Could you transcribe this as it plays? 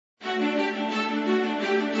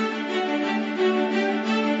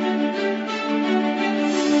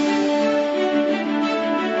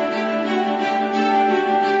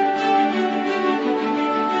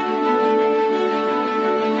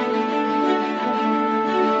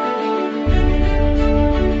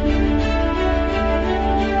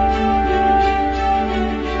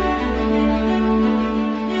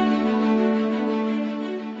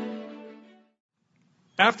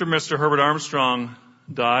After Mr. Herbert Armstrong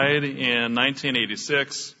died in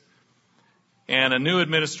 1986 and a new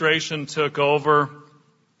administration took over,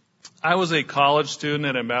 I was a college student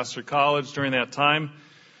at Ambassador College during that time.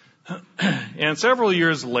 And several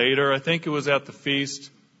years later, I think it was at the feast,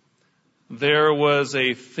 there was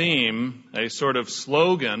a theme, a sort of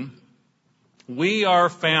slogan, "We are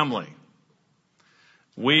family."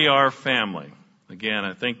 We are family. Again,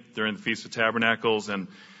 I think during the Feast of Tabernacles. And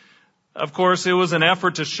of course, it was an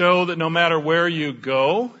effort to show that no matter where you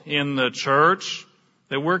go in the church,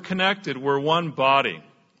 that we're connected, we're one body.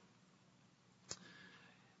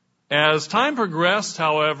 As time progressed,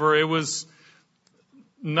 however, it was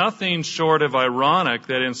nothing short of ironic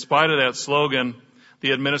that in spite of that slogan,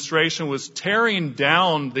 the administration was tearing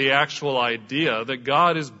down the actual idea that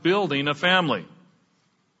God is building a family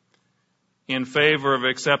in favor of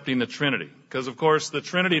accepting the Trinity. Because, of course, the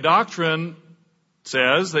Trinity doctrine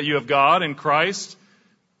says that you have God and Christ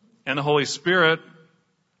and the Holy Spirit,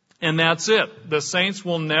 and that's it. The saints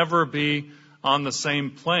will never be on the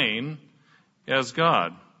same plane as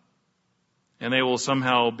God. And they will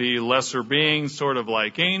somehow be lesser beings, sort of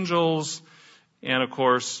like angels. And, of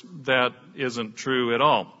course, that isn't true at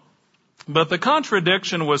all. But the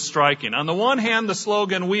contradiction was striking. On the one hand, the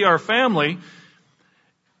slogan, "We are family,"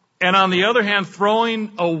 and on the other hand,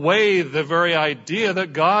 throwing away the very idea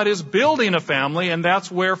that God is building a family, and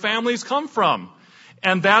that's where families come from.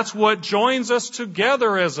 And that's what joins us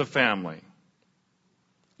together as a family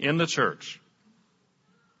in the church.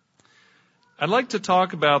 I'd like to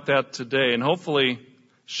talk about that today and hopefully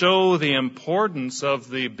show the importance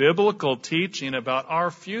of the biblical teaching about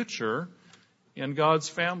our future in God's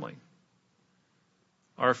family.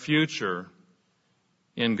 Our future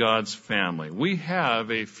in God's family. We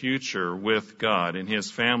have a future with God in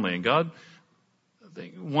His family. And God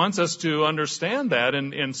wants us to understand that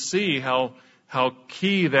and see how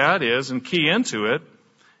key that is and key into it.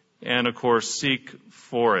 And, of course, seek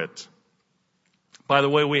for it. By the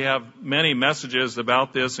way, we have many messages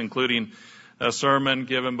about this, including a sermon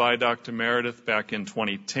given by Dr. Meredith back in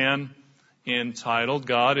 2010 entitled,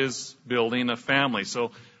 "God is Building a Family."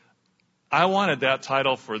 So I wanted that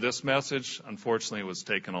title for this message. Unfortunately, it was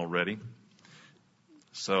taken already.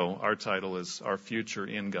 So our title is "Our Future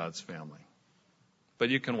in God's Family." But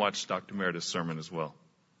you can watch Dr. Meredith's sermon as well.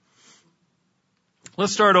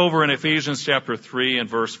 Let's start over in Ephesians chapter 3 and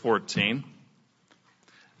verse 14.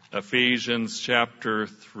 Ephesians chapter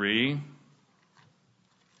 3.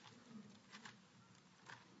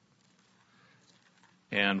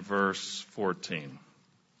 And verse 14.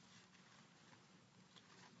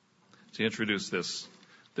 To introduce this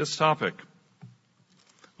topic,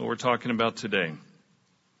 what we're talking about today.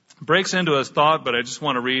 Breaks into a thought, but I just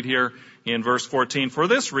want to read here in verse 14. "For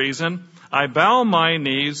this reason, I bow my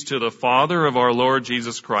knees to the Father of our Lord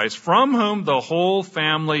Jesus Christ, from whom the whole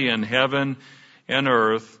family in heaven and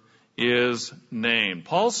earth is named."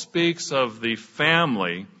 Paul speaks of the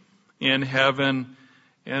family in heaven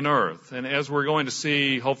and earth. And as we're going to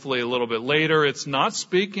see hopefully a little bit later, it's not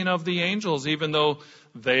speaking of the angels, even though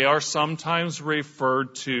they are sometimes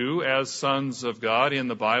referred to as sons of God in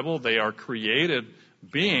the Bible. They are created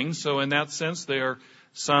beings, so in that sense they are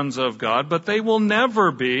sons of God. But they will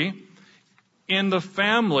never be in the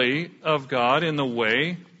family of God in the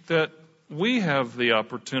way that we have the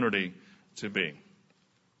opportunity to be.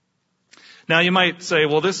 Now you might say,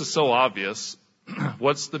 well, this is so obvious.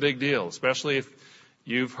 What's the big deal? Especially if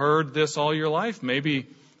you've heard this all your life. Maybe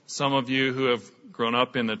some of you who have grown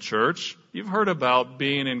up in the church, you've heard about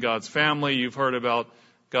being in God's family. You've heard about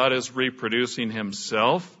God is reproducing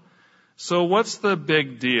Himself. So what's the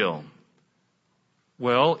big deal?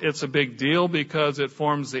 Well, it's a big deal because it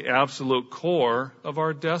forms the absolute core of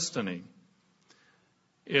our destiny.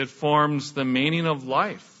 It forms the meaning of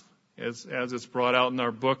life, as it's brought out in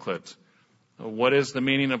our booklet. What is the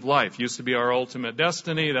meaning of life? Used to be Our Ultimate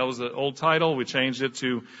Destiny. That was the old title. We changed it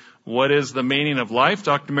to What is the Meaning of Life?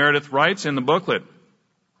 Dr. Meredith writes in the booklet,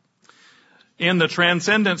 "In the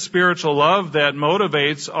transcendent spiritual love that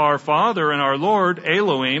motivates our Father and our Lord,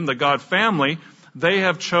 Elohim, the God family, they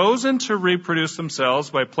have chosen to reproduce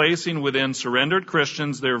themselves by placing within surrendered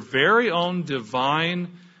Christians their very own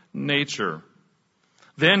divine nature.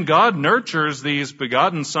 Then God nurtures these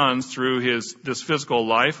begotten sons through this physical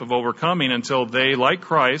life of overcoming until they, like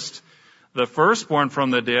Christ, the firstborn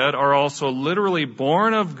from the dead, are also literally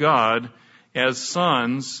born of God as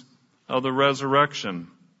sons of the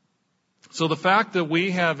resurrection." So the fact that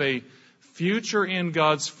we have a future in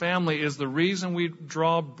God's family is the reason we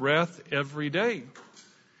draw breath every day.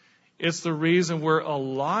 It's the reason we're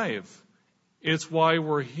alive. It's why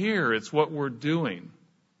we're here. It's what we're doing.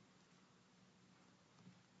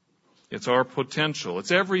 It's our potential.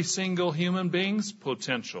 It's every single human being's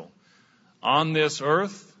potential on this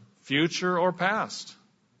earth, future or past.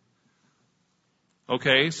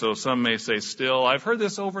 Okay, so some may say still, I've heard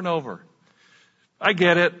this over and over. I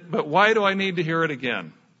get it, but why do I need to hear it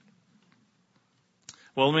again?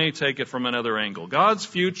 Well, let me take it from another angle. God's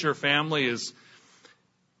future family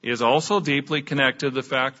is also deeply connected to the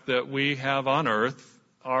fact that we have on earth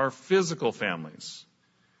our physical families.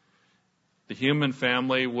 The human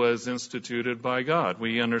family was instituted by God.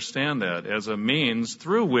 We understand that as a means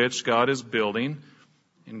through which God is building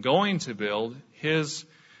and going to build His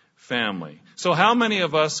family. So how many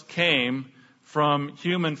of us came from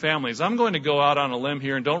human families? I'm going to go out on a limb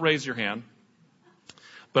here, and don't raise your hand.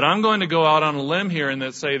 But I'm going to go out on a limb here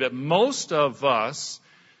and say that most of us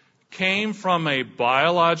came from a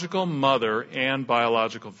biological mother and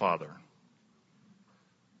biological father.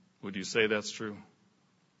 Would you say that's true?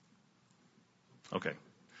 Okay.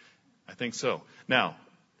 I think so. Now,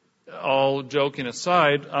 all joking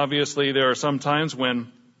aside, obviously there are some times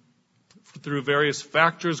when, through various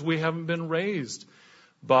factors, we haven't been raised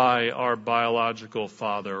by our biological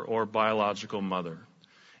father or biological mother.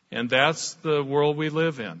 And that's the world we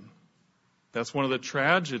live in. That's one of the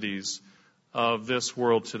tragedies of this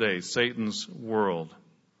world today, Satan's world.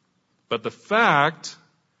 But the fact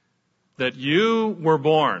that you were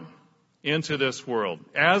born into this world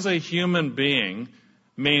as a human being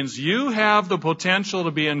means you have the potential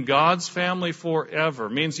to be in God's family forever.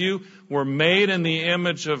 Means you were made in the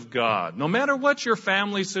image of God, no matter what your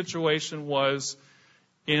family situation was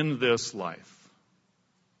in this life.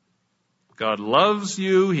 God loves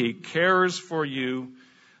you. He cares for you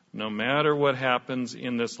no matter what happens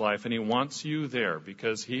in this life. And He wants you there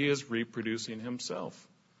because He is reproducing Himself.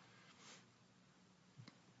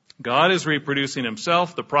 God is reproducing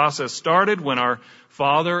Himself. The process started when our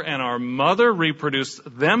father and our mother reproduced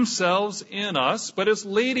themselves in us, but it's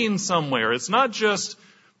leading somewhere. It's not just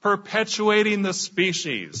perpetuating the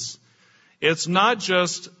species. It's not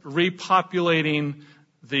just repopulating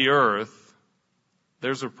the earth.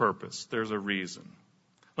 There's a purpose. There's a reason.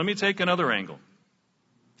 Let me take another angle.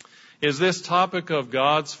 Is this topic of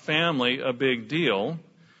God's family a big deal?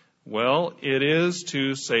 Well, it is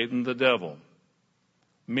to Satan the devil,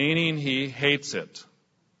 meaning he hates it.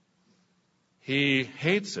 He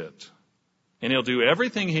hates it. And he'll do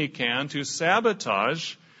everything he can to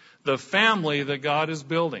sabotage the family that God is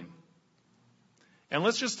building. And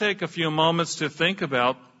let's just take a few moments to think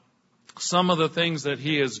about some of the things that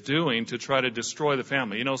he is doing to try to destroy the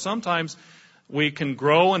family. You know, sometimes we can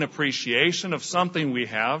grow an appreciation of something we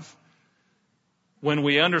have when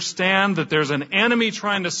we understand that there's an enemy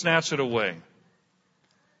trying to snatch it away.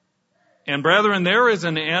 And brethren, there is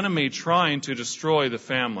an enemy trying to destroy the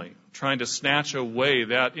family, trying to snatch away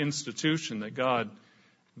that institution that God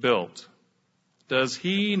built. Does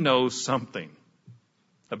he know something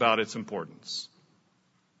about its importance?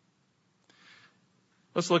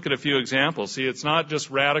 Let's look at a few examples. See, it's not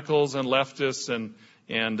just radicals and leftists and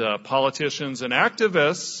politicians and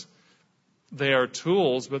activists. They are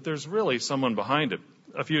tools, but there's really someone behind it.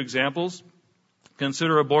 A few examples.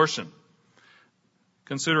 Consider abortion.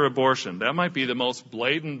 Consider abortion. That might be the most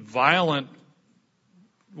blatant, violent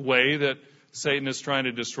way that Satan is trying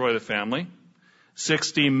to destroy the family.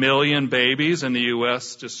 60 million babies in the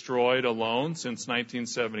U.S. destroyed alone since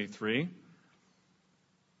 1973.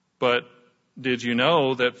 But did you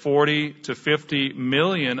know that 40 to 50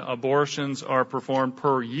 million abortions are performed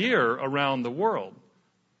per year around the world,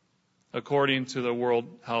 according to the World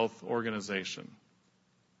Health Organization?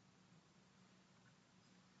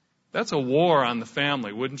 That's a war on the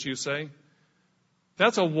family, wouldn't you say?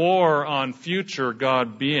 That's a war on future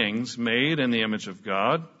God beings made in the image of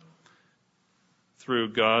God through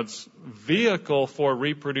God's vehicle for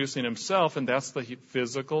reproducing Himself, and that's the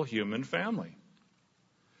physical human family.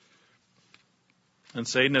 And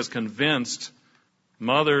Satan has convinced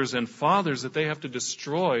mothers and fathers that they have to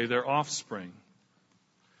destroy their offspring.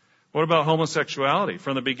 What about homosexuality?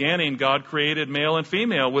 From the beginning, God created male and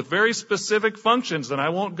female with very specific functions, and I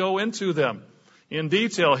won't go into them in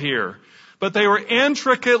detail here. But they were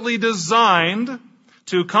intricately designed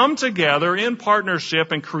to come together in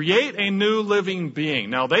partnership and create a new living being.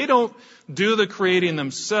 Now, they don't do the creating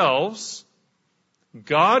themselves.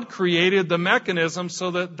 God created the mechanism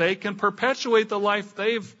so that they can perpetuate the life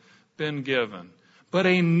they've been given. But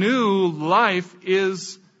a new life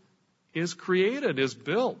is created, is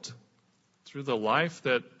built through the life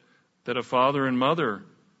that a father and mother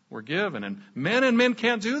were given. And men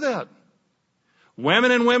can't do that.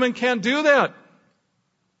 Women and women can't do that.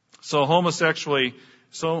 So homosexuality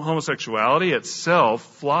itself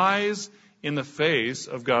flies in the face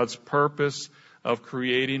of God's purpose of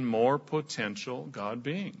creating more potential God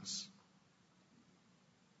beings.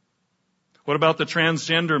 What about the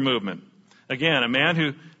transgender movement? Again, a man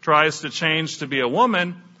who tries to change to be a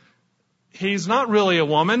woman, he's not really a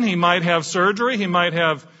woman. He might have surgery, he might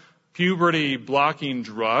have puberty blocking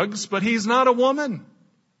drugs, but he's not a woman.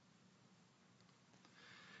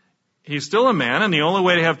 He's still a man, and the only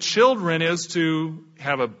way to have children is to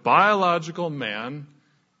have a biological man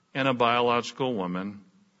and a biological woman.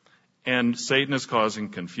 And Satan is causing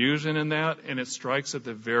confusion in that, and it strikes at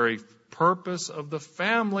the very purpose of the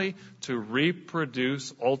family to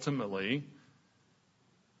reproduce, ultimately,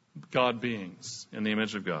 God beings in the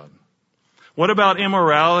image of God. What about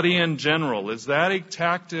immorality in general? Is that a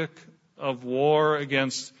tactic of war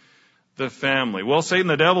against the family? Well, Satan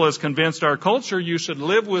the devil has convinced our culture you should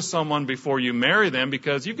live with someone before you marry them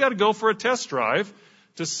because you've got to go for a test drive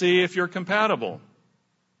to see if you're compatible.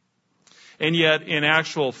 And yet, in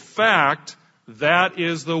actual fact, that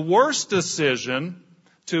is the worst decision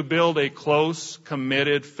to build a close,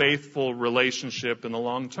 committed, faithful relationship in the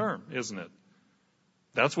long term, isn't it?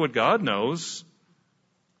 That's what God knows.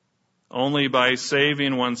 Only by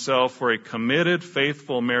saving oneself for a committed,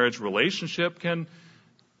 faithful marriage relationship can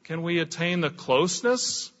we attain the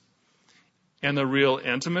closeness and the real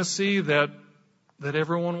intimacy that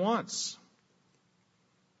everyone wants,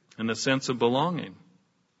 and the sense of belonging.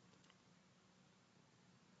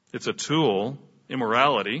 It's a tool,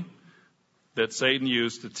 immorality, that Satan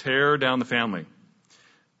used to tear down the family.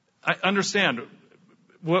 I understand,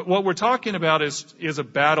 what we're talking about is a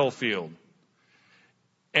battlefield.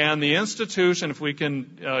 And the institution, if we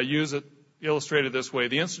can use it illustrated this way,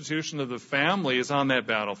 the institution of the family is on that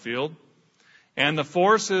battlefield. And the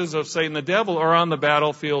forces of Satan the devil are on the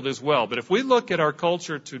battlefield as well. But if we look at our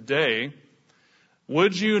culture today,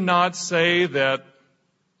 would you not say that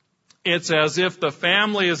it's as if the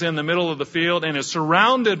family is in the middle of the field and is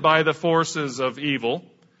surrounded by the forces of evil,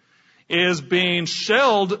 is being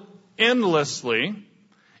shelled endlessly,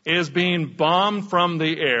 is being bombed from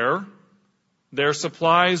the air, their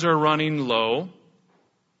supplies are running low,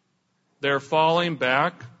 they're falling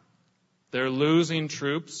back, they're losing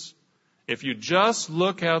troops. If you just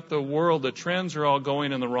look at the world, the trends are all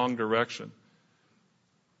going in the wrong direction.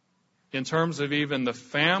 In terms of even the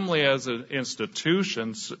family as an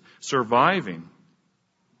institution surviving.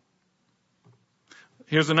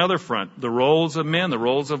 Here's another front. The roles of men, the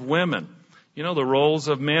roles of women. You know, the roles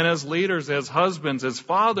of men as leaders, as husbands, as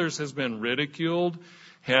fathers has been ridiculed,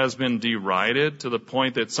 has been derided to the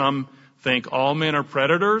point that some think all men are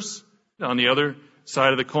predators. On the other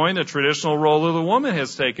side of the coin, the traditional role of the woman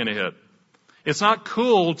has taken a hit. It's not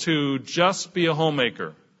cool to just be a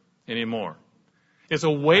homemaker anymore. It's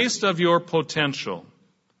a waste of your potential,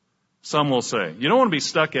 some will say. You don't want to be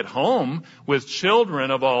stuck at home with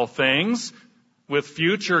children of all things, with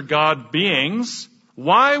future God beings.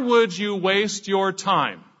 Why would you waste your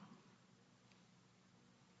time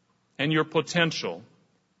and your potential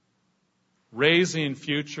raising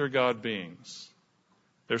future God beings?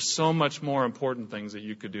 There's so much more important things that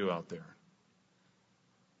you could do out there.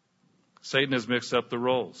 Satan has mixed up the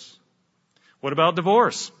roles. What about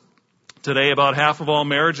divorce? Today, about half of all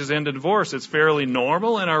marriages end in divorce. It's fairly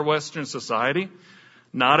normal in our Western society.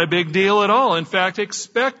 Not a big deal at all. In fact,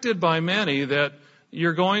 expected by many that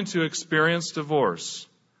you're going to experience divorce.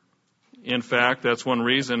 In fact, that's one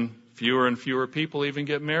reason fewer and fewer people even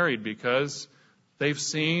get married, because they've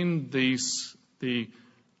seen the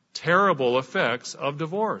terrible effects of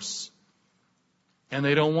divorce. And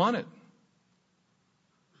they don't want it.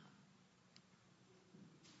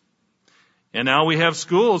 And now we have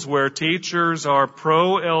schools where teachers are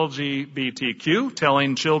pro-LGBTQ,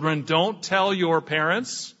 telling children, don't tell your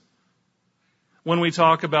parents when we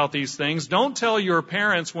talk about these things. Don't tell your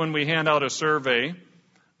parents when we hand out a survey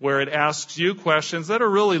where it asks you questions that are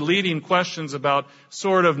really leading questions about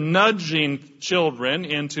sort of nudging children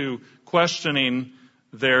into questioning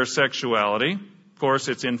their sexuality. Of course,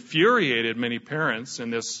 it's infuriated many parents in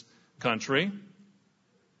this country.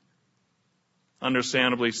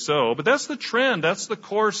 Understandably so. But that's the trend. That's the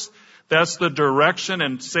course. That's the direction.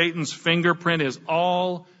 And Satan's fingerprint is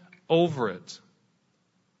all over it.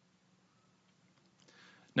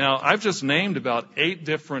 Now, I've just named about 8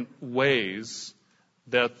 different ways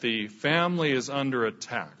that the family is under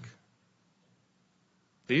attack.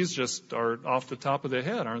 These just are off the top of the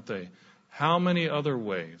head, aren't they? How many other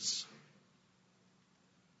ways?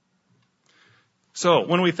 So,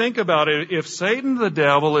 when we think about it, if Satan the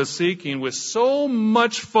devil is seeking with so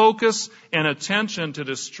much focus and attention to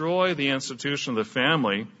destroy the institution of the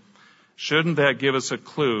family, shouldn't that give us a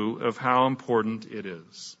clue of how important it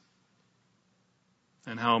is?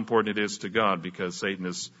 and how important it is to God, because Satan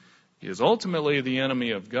is ultimately the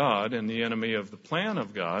enemy of God and the enemy of the plan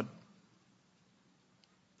of God.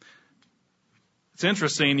 It's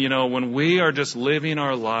interesting, when we are just living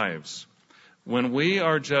our lives, when we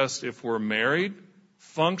are just, if we're married,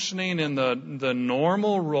 functioning in the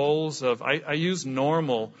normal roles of, I use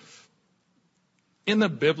normal in the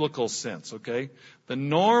biblical sense, okay? The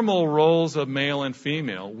normal roles of male and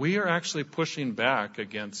female, we are actually pushing back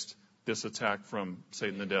against this attack from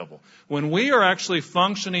Satan the devil. When we are actually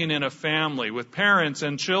functioning in a family with parents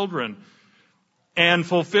and children and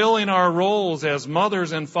fulfilling our roles as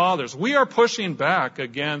mothers and fathers, we are pushing back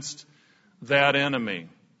against that enemy.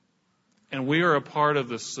 And we are a part of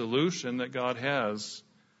the solution that God has.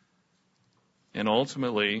 And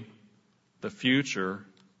ultimately, the future,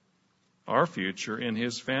 our future in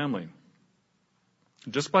His family.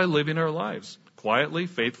 Just by living our lives quietly,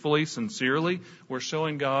 faithfully, sincerely, we're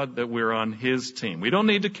showing God that we're on His team. We don't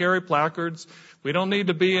need to carry placards. We don't need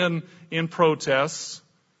to be in protests.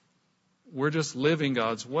 We're just living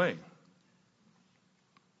God's way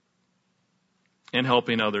and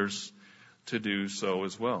helping others to do so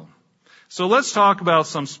as well. So let's talk about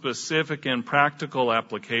some specific and practical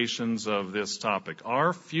applications of this topic.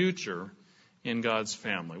 Our future in God's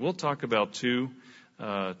family. We'll talk about two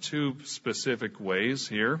specific ways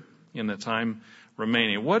here in the time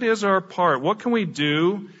remaining. What is our part? What can we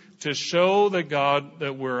do to show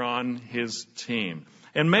that we're on His team?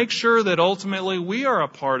 And make sure that ultimately we are a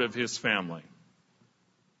part of His family.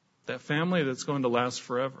 That family that's going to last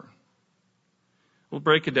forever. We'll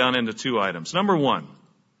break it down into two items. Number one,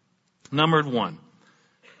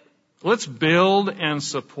 let's build and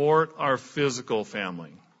support our physical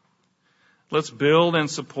family. Let's build and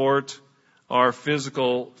support our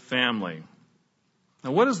physical family.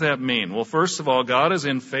 Now, what does that mean? Well, first of all, God is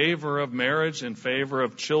in favor of marriage, in favor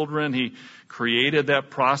of children. He created that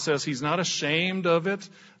process. He's not ashamed of it.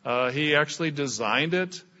 He actually designed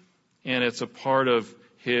it, and it's a part of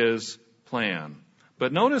His plan.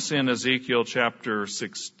 But notice in Ezekiel chapter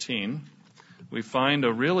 16, we find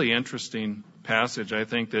a really interesting passage, I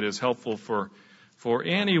think, that is helpful for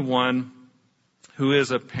anyone who is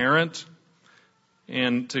a parent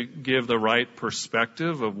and to give the right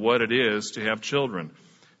perspective of what it is to have children.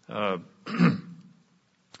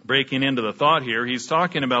 Breaking into the thought here, he's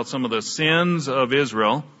talking about some of the sins of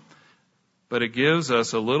Israel, but it gives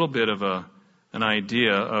us a little bit of an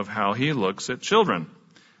idea of how he looks at children.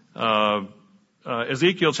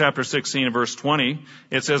 Ezekiel chapter 16, verse 20,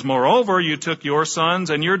 it says, "Moreover, you took your sons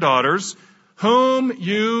and your daughters, whom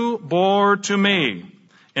you bore to me,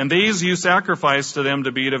 and these you sacrificed to them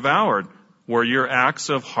to be devoured. Were your acts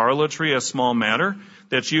of harlotry a small matter,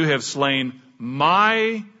 that you have slain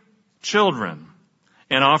my children,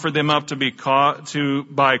 and offered them up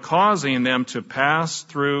by causing them to pass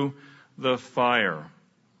through the fire?"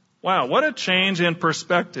 Wow, what a change in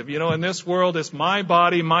perspective. In this world, it's my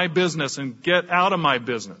body, my business, and get out of my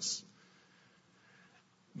business.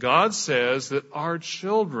 God says that our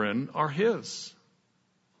children are His.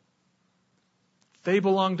 They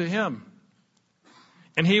belong to Him.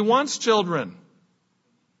 And He wants children.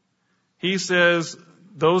 He says,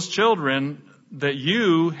 those children that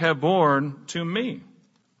you have borne to me.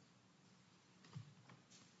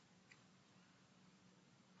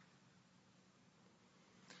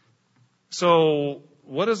 So,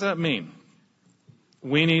 what does that mean?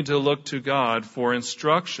 We need to look to God for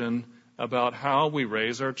instruction about how we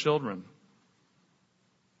raise our children.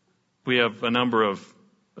 We have a number of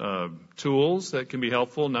tools that can be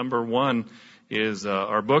helpful. Number one is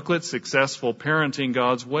our booklet, Successful Parenting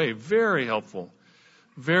God's Way. Very helpful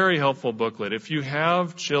booklet. If you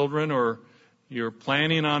have children or you're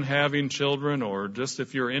planning on having children, or just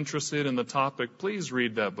if you're interested in the topic, please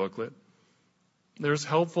read that booklet. There's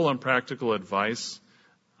helpful and practical advice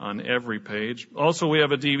on every page. Also, we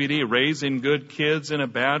have a DVD, Raising Good Kids in a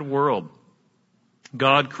Bad World.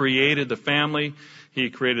 God created the family.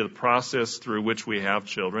 He created the process through which we have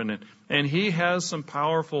children. And He has some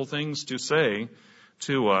powerful things to say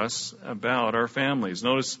to us about our families.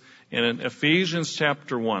 Notice in Ephesians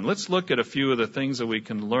chapter 1, let's look at a few of the things that we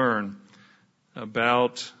can learn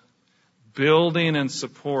about building and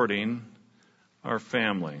supporting our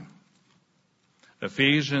family.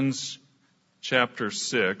 Ephesians chapter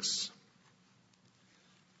 6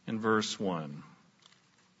 and verse 1.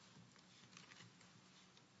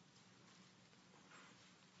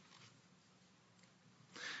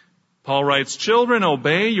 Paul writes, "Children,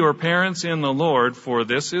 obey your parents in the Lord, for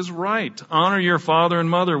this is right. Honor your father and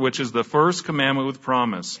mother, which is the first commandment with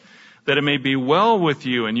promise, that it may be well with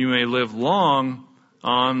you and you may live long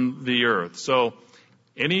on the earth." So,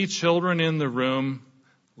 any children in the room,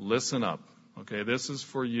 listen up. Okay, this is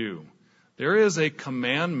for you. There is a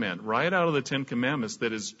commandment right out of the Ten Commandments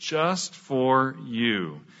that is just for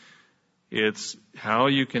you. It's how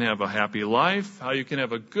you can have a happy life, how you can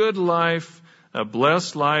have a good life, a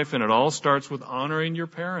blessed life, and it all starts with honoring your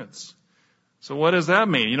parents. So what does that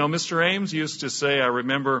mean? You know, Mr. Ames used to say, I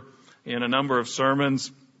remember in a number of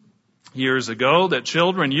sermons years ago, that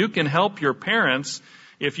children, you can help your parents.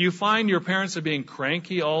 If you find your parents are being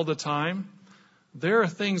cranky all the time, there are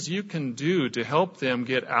things you can do to help them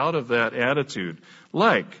get out of that attitude.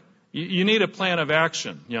 Like, you need a plan of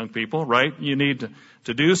action, young people, right? You need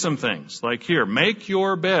to do some things. Like here, make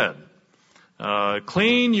your bed,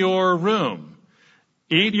 clean your room,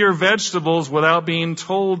 eat your vegetables without being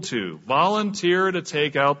told to, volunteer to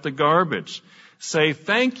take out the garbage, say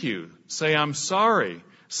thank you, say I'm sorry,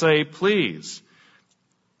 say please.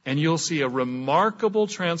 And you'll see a remarkable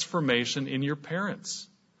transformation in your parents.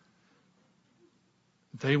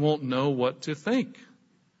 They won't know what to think.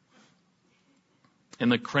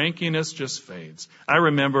 And the crankiness just fades. I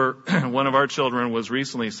remember one of our children was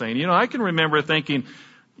recently saying, you know, I can remember thinking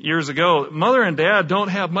years ago, Mother and Dad don't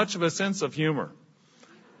have much of a sense of humor.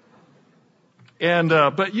 And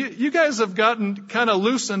but you guys have gotten kind of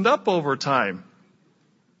loosened up over time.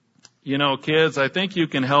 You know, kids, I think you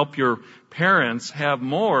can help your parents have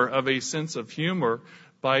more of a sense of humor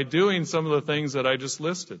by doing some of the things that I just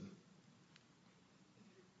listed.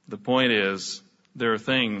 The point is, there are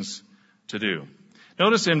things to do.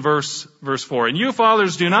 Notice in verse 4, and you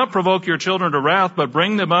fathers do not provoke your children to wrath, but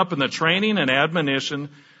bring them up in the training and admonition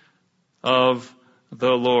of the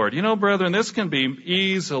Lord. You know, brethren, this can be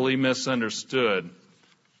easily misunderstood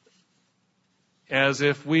as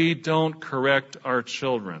if we don't correct our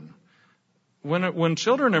children. When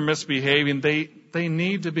children are misbehaving, they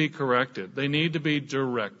need to be corrected. They need to be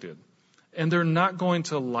directed. And they're not going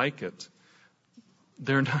to like it.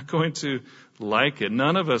 They're not going to like it.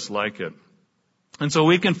 None of us like it. And so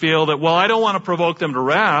we can feel that, well, I don't want to provoke them to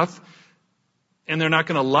wrath, and they're not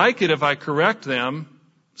going to like it if I correct them,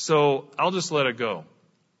 so I'll just let it go.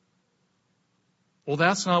 Well,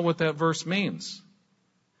 that's not what that verse means.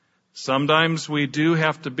 Sometimes we do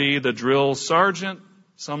have to be the drill sergeant.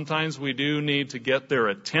 Sometimes we do need to get their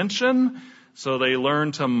attention so they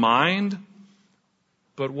learn to mind.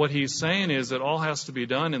 But what he's saying is it all has to be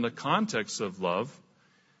done in the context of love,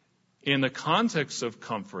 in the context of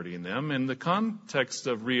comforting them, in the context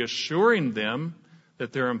of reassuring them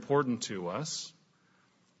that they're important to us,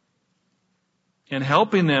 and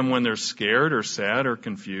helping them when they're scared or sad or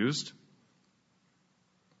confused.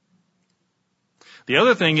 The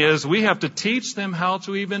other thing is we have to teach them how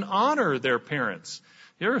to even honor their parents.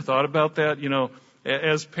 You ever thought about that? You know,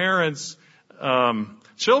 as parents,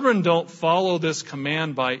 children don't follow this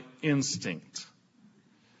command by instinct.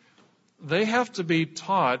 They have to be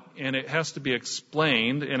taught, and it has to be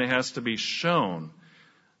explained, and it has to be shown.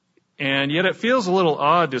 And yet it feels a little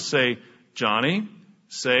odd to say, Johnny,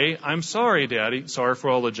 say, I'm sorry, Daddy. Sorry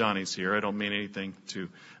for all the Johnnies here. I don't mean anything to,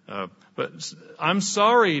 but I'm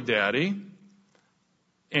sorry, Daddy.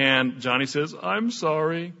 And Johnny says, I'm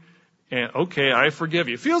sorry. And okay, I forgive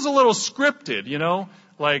you. It feels a little scripted, you know,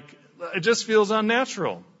 like it just feels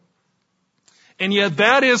unnatural. And yet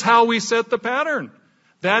that is how we set the pattern.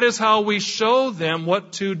 That is how we show them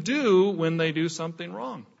what to do when they do something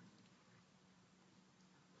wrong.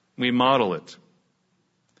 We model it.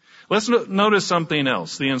 Let's notice something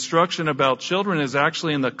else. The instruction about children is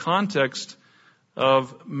actually in the context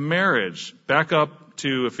of marriage. Back up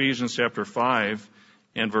to Ephesians chapter 5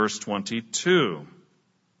 and verse 22.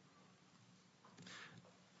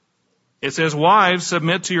 It says, wives,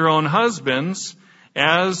 submit to your own husbands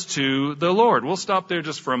as to the Lord. We'll stop there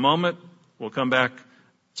just for a moment. We'll come back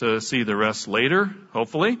to see the rest later,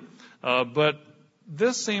 hopefully. But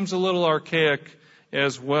this seems a little archaic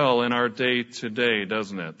as well in our day today,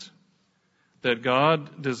 doesn't it? That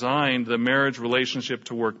God designed the marriage relationship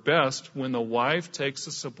to work best when the wife takes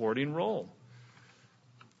a supporting role.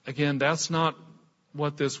 Again, that's not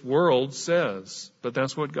what this world says, but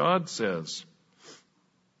that's what God says.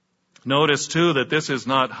 Notice, too, that this is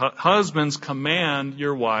not husbands command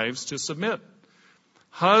your wives to submit.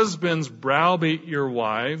 Husbands browbeat your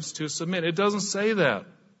wives to submit. It doesn't say that.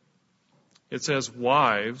 It says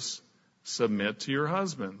wives submit to your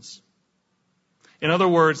husbands. In other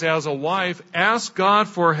words, as a wife, ask God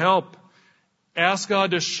for help. Ask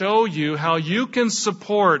God to show you how you can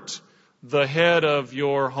support the head of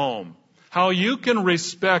your home. How you can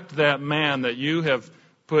respect that man that you have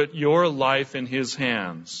put your life in his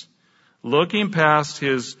hands. Looking past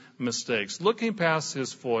his mistakes. Looking past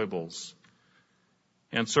his foibles.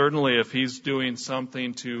 And certainly if he's doing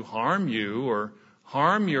something to harm you or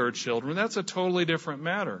harm your children, that's a totally different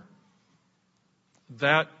matter.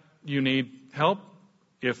 That you need help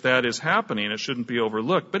if that is happening. It shouldn't be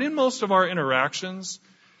overlooked. But in most of our interactions,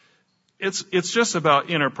 it's just about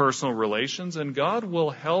interpersonal relations, and God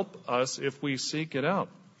will help us if we seek it out.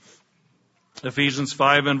 Ephesians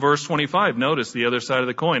 5 and verse 25. Notice the other side of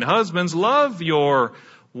the coin. Husbands, love your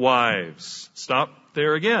wives. Stop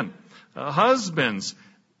there again. Husbands,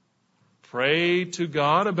 pray to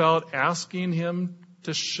God about asking Him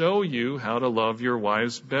to show you how to love your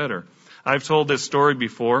wives better. I've told this story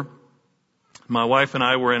before. My wife and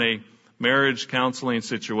I were in a marriage counseling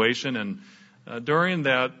situation, and during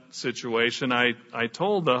that situation, I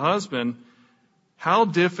told the husband, how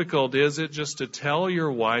difficult is it just to tell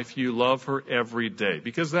your wife you love her every day?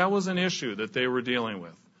 Because that was an issue that they were dealing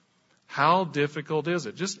with. How difficult is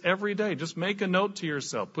it? Just every day. Just make a note to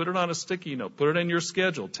yourself. Put it on a sticky note. Put it in your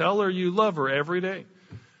schedule. Tell her you love her every day.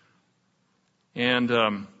 And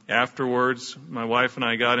afterwards, my wife and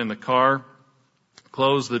I got in the car,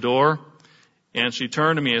 closed the door, and she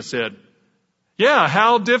turned to me and said, yeah,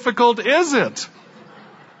 how difficult is it?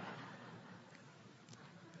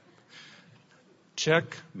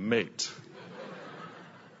 Checkmate.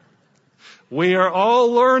 We are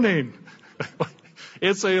all learning.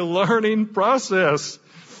 It's a learning process.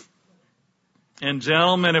 And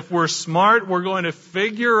gentlemen, if we're smart, we're going to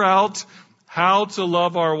figure out how to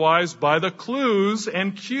love our wives by the clues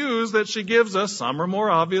and cues that she gives us. Some are more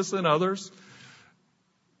obvious than others.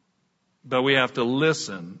 But we have to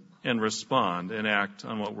listen and respond and act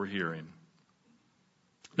on what we're hearing.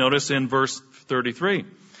 Notice in verse 33,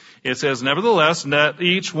 it says, nevertheless, let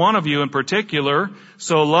each one of you in particular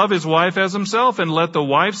so love his wife as himself, and let the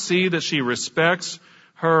wife see that she respects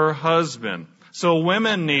her husband. So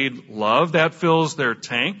women need love. That fills their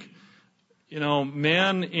tank. You know,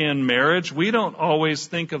 men in marriage, we don't always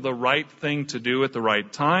think of the right thing to do at the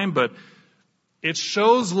right time, but it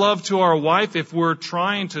shows love to our wife if we're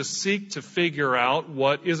trying to seek to figure out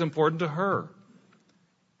what is important to her.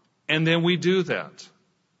 And then we do that.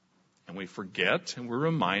 And we forget, and we're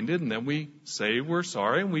reminded, and then we say we're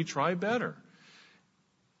sorry, and we try better.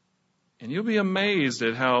 And you'll be amazed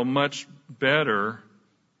at how much better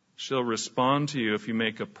she'll respond to you if you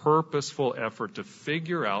make a purposeful effort to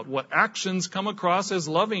figure out what actions come across as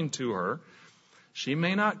loving to her. She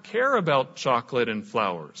may not care about chocolate and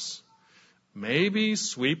flowers. Maybe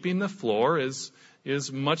sweeping the floor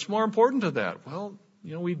is much more important to that. Well,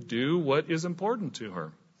 we do what is important to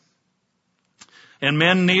her. And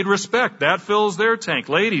men need respect. That fills their tank.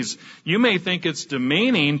 Ladies, you may think it's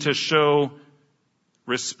demeaning to show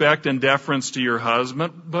respect and deference to your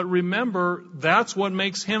husband, but remember, that's what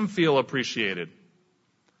makes him feel appreciated.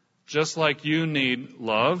 Just like you need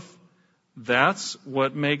love, that's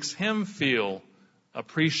what makes him feel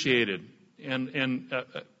appreciated and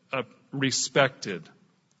respected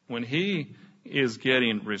when he is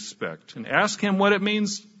getting respect. And ask him what it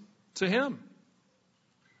means to him.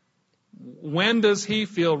 When does he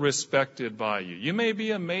feel respected by you? You may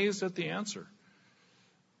be amazed at the answer.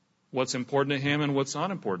 What's important to him and what's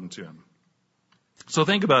not important to him. So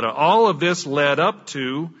think about it. All of this led up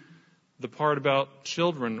to the part about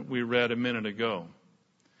children we read a minute ago.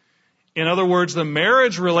 In other words, the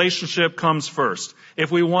marriage relationship comes first.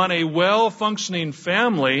 If we want a well-functioning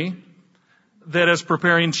family that is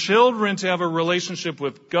preparing children to have a relationship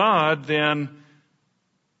with God, then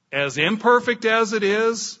as imperfect as it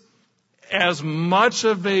is, as much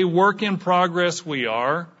of a work in progress we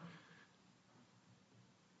are,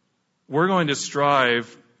 we're going to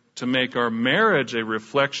strive to make our marriage a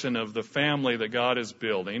reflection of the family that God is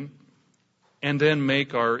building, and then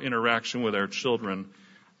make our interaction with our children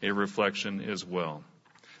a reflection as well.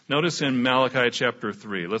 Notice in Malachi chapter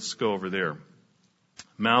 3, let's go over there.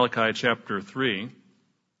 Malachi chapter 3,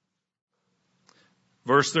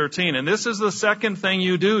 verse 13. And this is the second thing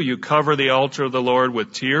you do. You cover the altar of the Lord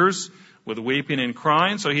with tears, with weeping and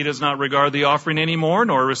crying, so he does not regard the offering anymore,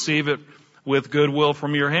 nor receive it with goodwill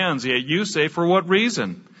from your hands. Yet you say, for what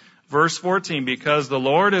reason? Verse 14, because the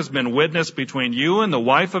Lord has been witness between you and the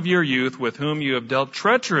wife of your youth, with whom you have dealt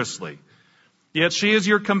treacherously. Yet she is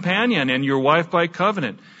your companion and your wife by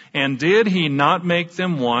covenant. And did he not make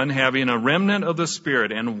them one, having a remnant of the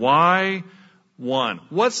Spirit? And why one?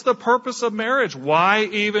 What's the purpose of marriage? Why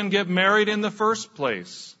even get married in the first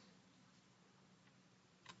place?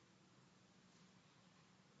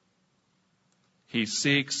 He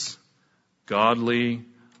seeks godly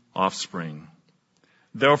offspring.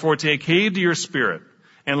 Therefore take heed to your spirit,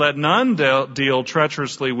 and let none deal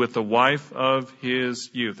treacherously with the wife of his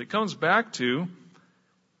youth. It comes back to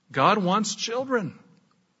God wants children.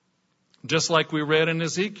 Just like we read in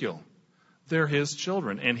Ezekiel. They're His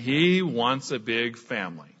children, and He wants a big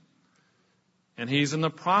family. And He's in the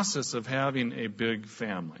process of having a big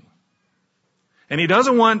family. And He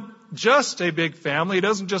doesn't want just a big family. He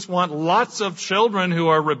doesn't just want lots of children who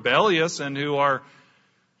are rebellious and who are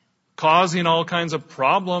causing all kinds of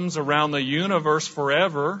problems around the universe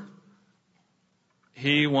forever.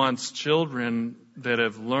 He wants children that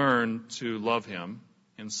have learned to love Him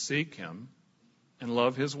and seek Him and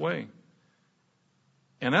love His way.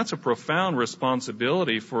 And that's a profound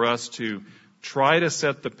responsibility for us to try to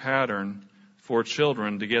set the pattern for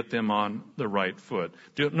children to get them on the right foot.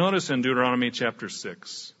 Notice in Deuteronomy chapter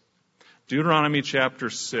 6. Deuteronomy chapter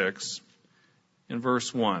 6 in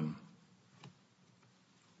verse 1.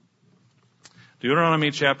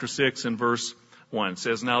 Deuteronomy chapter 6 in verse 1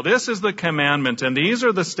 says, "Now this is the commandment, and these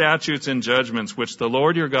are the statutes and judgments which the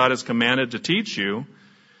Lord your God has commanded to teach you,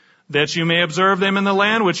 that you may observe them in the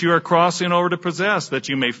land which you are crossing over to possess, that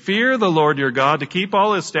you may fear the Lord your God, to keep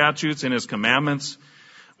all His statutes and His commandments,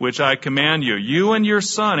 which I command you, you and your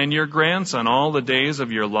son and your grandson, all the days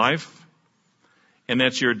of your life, and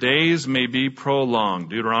that your days may be prolonged."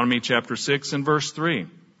 Deuteronomy chapter 6 and verse 3.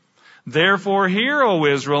 "Therefore hear, O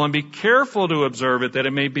Israel, and be careful to observe it, that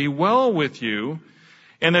it may be well with you,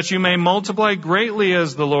 and that you may multiply greatly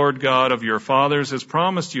as the Lord God of your fathers has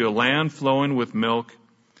promised you, a land flowing with milk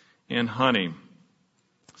and honey."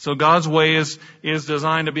 So God's way is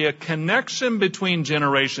designed to be a connection between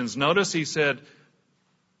generations. Notice He said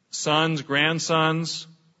sons, grandsons,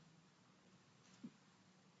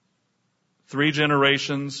 3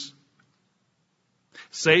 generations.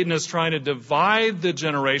 Satan is trying to divide the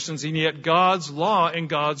generations, and yet God's law and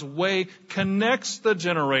God's way connects the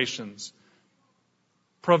generations,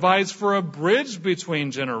 provides for a bridge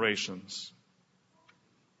between generations.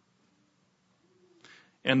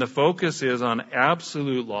 And the focus is on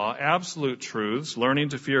absolute law, absolute truths, learning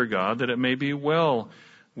to fear God, that it may be well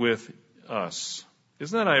with us.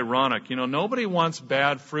 Isn't that ironic? Nobody wants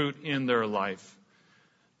bad fruit in their life.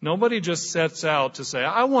 Nobody just sets out to say,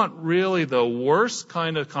 I want really the worst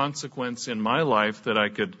kind of consequence in my life that I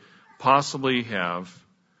could possibly have.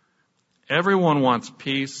 Everyone wants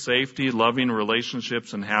peace, safety, loving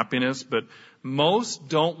relationships, and happiness, but most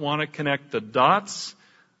don't want to connect the dots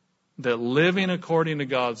that living according to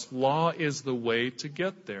God's law is the way to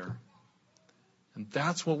get there. And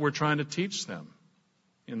that's what we're trying to teach them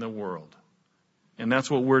in the world. And that's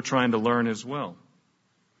what we're trying to learn as well.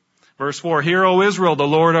 Verse 4, "Hear, O Israel, the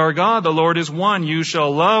Lord our God, the Lord is one. You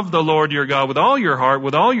shall love the Lord your God with all your heart,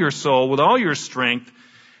 with all your soul, with all your strength.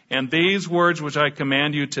 And these words which I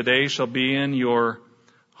command you today shall be in your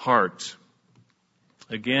heart."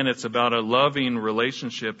 Again, it's about a loving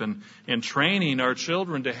relationship and training our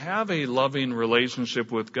children to have a loving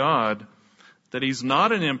relationship with God, that He's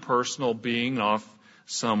not an impersonal being off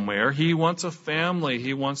somewhere. He wants a family.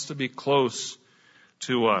 He wants to be close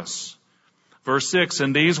to us. Verse 6,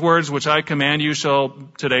 "And these words which I command you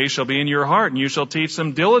today shall be in your heart, and you shall teach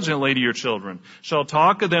them diligently to your children. Shall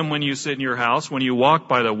talk of them when you sit in your house, when you walk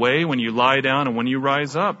by the way, when you lie down, and when you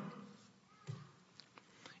rise up."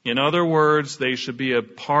 In other words, they should be a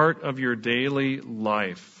part of your daily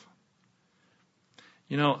life.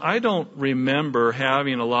 I don't remember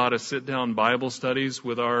having a lot of sit-down Bible studies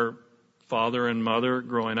with our father and mother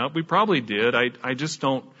growing up. We probably did. I just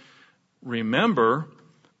don't remember.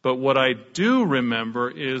 But what I do remember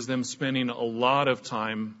is them spending a lot of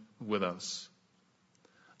time with us.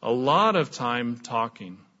 A lot of time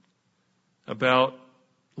talking about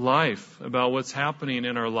life, about what's happening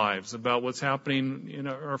in our lives, about what's happening in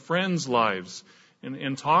our friends' lives,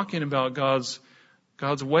 and talking about God's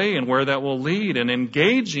way and where that will lead, and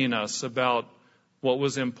engaging us about what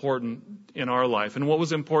was important in our life and what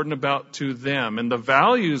was important to them and the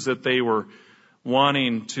values that they were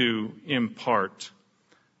wanting to impart.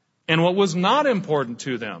 And what was not important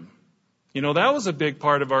to them. That was a big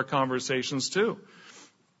part of our conversations too.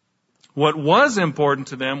 What was important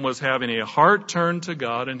to them was having a heart turned to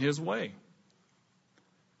God and His way.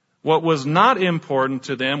 What was not important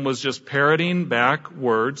to them was just parroting back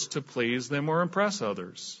words to please them or impress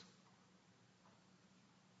others.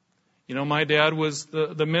 My dad was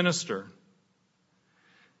the minister.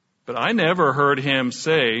 But I never heard him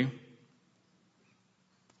say,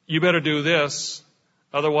 "You better do this,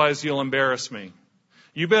 otherwise you'll embarrass me.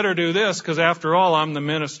 You better do this, because after all, I'm the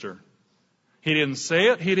minister." He didn't say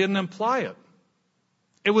it. He didn't imply it.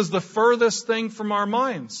 It was the furthest thing from our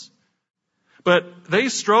minds. But they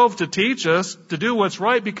strove to teach us to do what's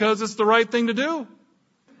right because it's the right thing to do.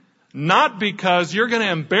 Not because you're going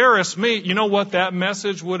to embarrass me. You know what that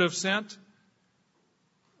message would have sent?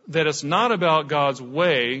 That it's not about God's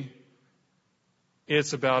way.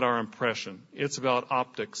 It's about our impression. It's about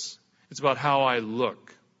optics. It's about how I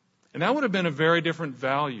look. And that would have been a very different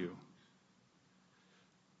value.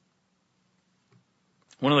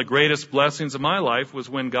 One of the greatest blessings of my life was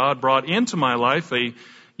when God brought into my life a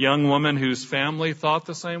young woman whose family thought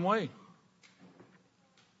the same way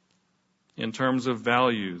in terms of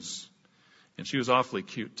values. And she was awfully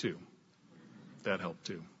cute too. That helped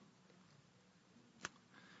too.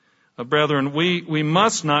 Brethren, we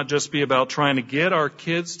must not just be about trying to get our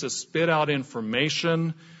kids to spit out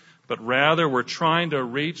information, but rather we're trying to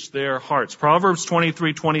reach their hearts. Proverbs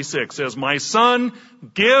 23:26 says, "My son,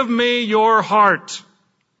 give me your heart,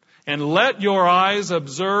 and let your eyes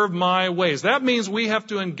observe my ways." That means we have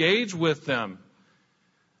to engage with them.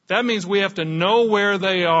 That means we have to know where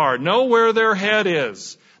they are, know where their head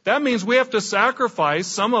is. That means we have to sacrifice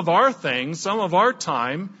some of our things, some of our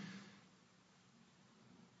time,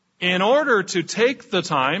 in order to take the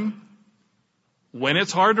time when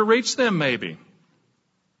it's hard to reach them, maybe.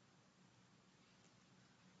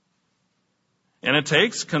 And it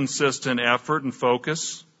takes consistent effort and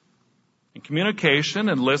focus and communication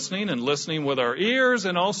and listening with our ears,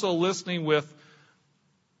 and also listening with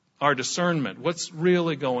our discernment. What's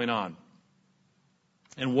really going on?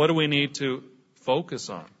 And what do we need to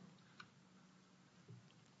focus on?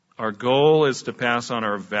 Our goal is to pass on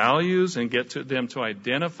our values and get to them to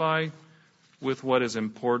identify with what is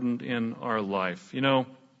important in our life. You know,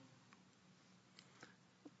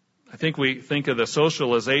 I think we think of the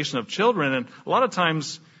socialization of children, and a lot of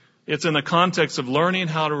times it's in the context of learning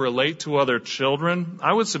how to relate to other children.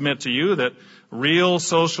 I would submit to you that real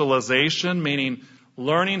socialization, meaning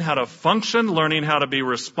learning how to function, learning how to be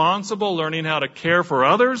responsible, learning how to care for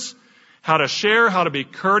others, how to share, how to be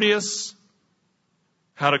courteous,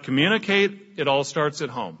 how to communicate, it all starts at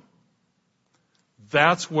home.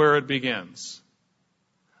 That's where it begins.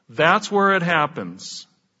 That's where it happens.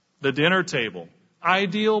 The dinner table.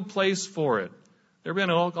 Ideal place for it. There have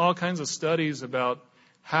been all kinds of studies about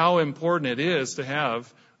how important it is to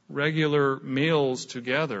have regular meals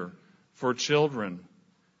together for children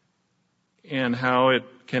and how it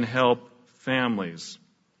can help families.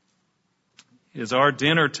 Is our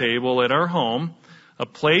dinner table at our home a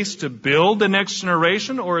place to build the next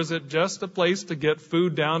generation, or is it just a place to get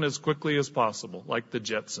food down as quickly as possible, like the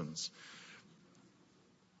Jetsons?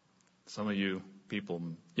 Some of you people,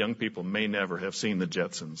 young people, may never have seen the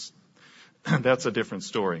Jetsons. That's a different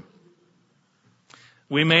story.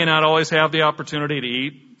 We may not always have the opportunity to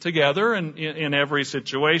eat together in every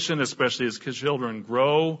situation, especially as children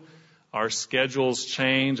grow. Our schedules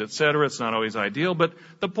change, etc. It's not always ideal. But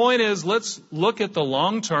the point is, let's look at the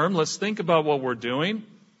long term. Let's think about what we're doing.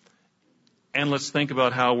 And let's think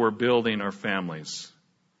about how we're building our families.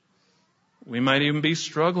 We might even be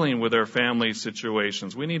struggling with our family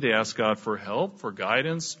situations. We need to ask God for help, for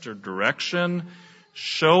guidance, for direction.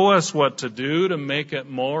 Show us what to do to make it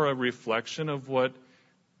more a reflection of what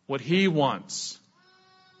He wants.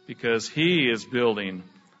 Because He is building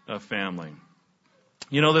a family.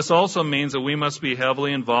 You know, this also means that we must be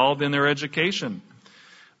heavily involved in their education.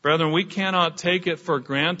 Brethren, we cannot take it for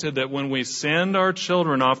granted that when we send our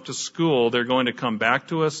children off to school, they're going to come back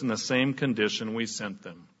to us in the same condition we sent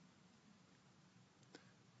them.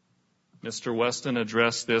 Mr. Weston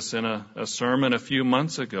addressed this in a sermon a few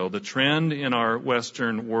months ago. The trend in our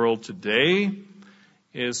Western world today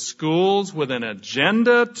is schools with an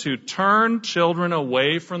agenda to turn children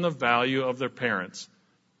away from the value of their parents.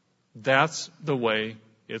 That's the way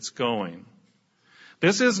it's going.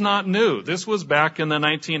 This is not new. This was back in the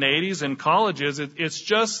 1980s in colleges. It's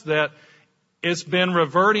just that it's been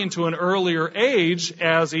reverting to an earlier age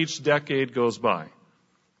as each decade goes by.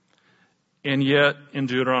 And yet, in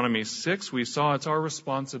Deuteronomy 6, we saw it's our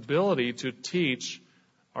responsibility to teach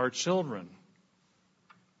our children.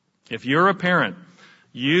 If you're a parent,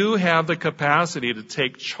 you have the capacity to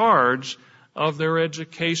take charge of their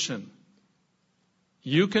education.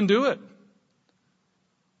 You can do it.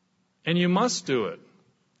 And you must do it.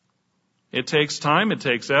 It takes time, it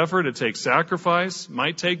takes effort, it takes sacrifice,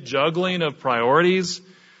 might take juggling of priorities.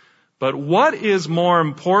 But what is more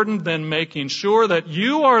important than making sure that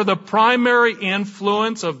you are the primary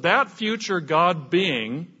influence of that future God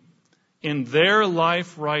being in their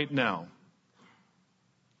life right now?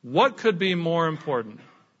 What could be more important?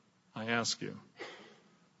 I ask you.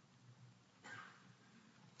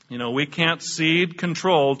 You know, we can't cede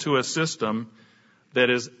control to a system that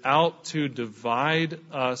is out to divide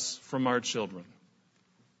us from our children.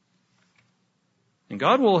 And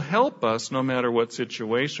God will help us no matter what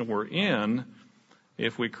situation we're in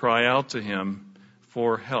if we cry out to Him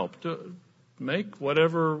for help. To make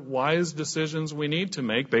whatever wise decisions we need to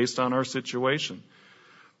make based on our situation.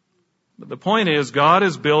 But the point is, God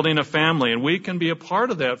is building a family, and we can be a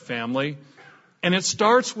part of that family. And it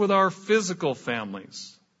starts with our physical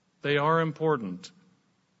families. They are important.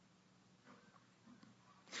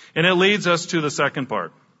 And it leads us to the second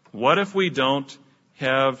part. What if we don't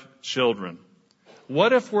have children?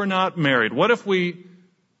 What if we're not married? What if we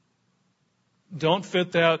don't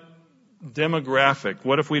fit that demographic?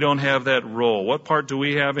 What if we don't have that role? What part do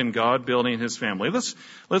we have in God building His family?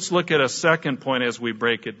 Let's look at a second point as we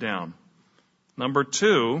break it down. Number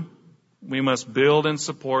 2, we must build and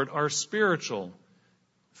support our spiritual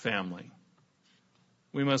family.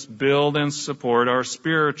 We must build and support our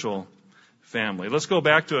spiritual family. Let's go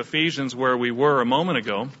back to Ephesians where we were a moment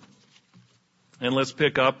ago, and let's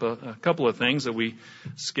pick up a couple of things that we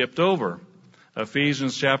skipped over.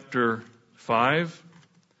 Ephesians chapter 5.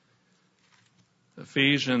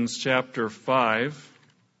 Ephesians chapter 5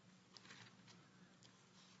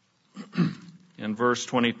 and verse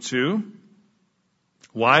 22.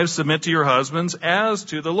 Wives, submit to your husbands as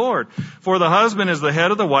to the Lord. For the husband is the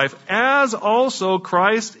head of the wife, as also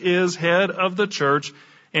Christ is head of the church,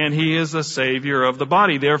 and He is the Savior of the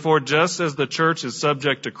body. Therefore, just as the church is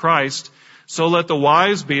subject to Christ, so let the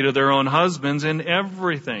wives be to their own husbands in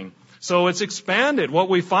everything. So it's expanded. What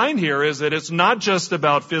we find here is that it's not just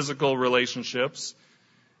about physical relationships.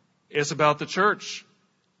 It's about the church.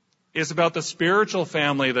 It's about the spiritual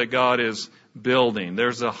family that God is building.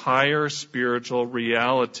 There's a higher spiritual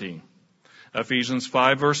reality. Ephesians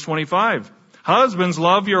 5 verse 25. Husbands,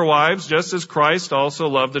 love your wives just as Christ also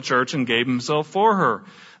loved the church and gave Himself for her,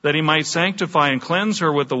 that He might sanctify and cleanse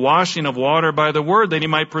her with the washing of water by the word, that He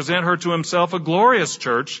might present her to Himself a glorious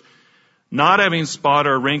church, not having spot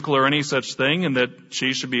or wrinkle or any such thing, and that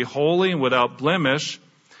she should be holy and without blemish.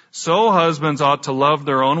 So husbands ought to love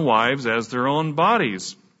their own wives as their own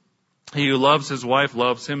bodies. He who loves his wife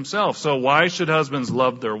loves himself. So why should husbands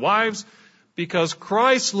love their wives? Because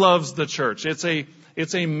Christ loves the church. It's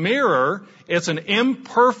a mirror. It's an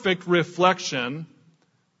imperfect reflection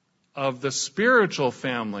of the spiritual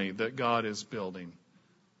family that God is building.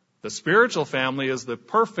 The spiritual family is the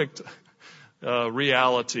perfect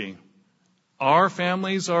reality. Our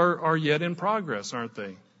families are yet in progress, aren't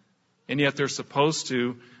they? And yet they're supposed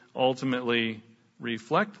to ultimately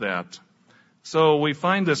reflect that. So we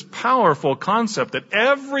find this powerful concept that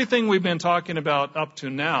everything we've been talking about up to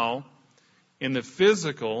now in the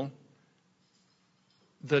physical,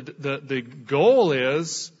 the goal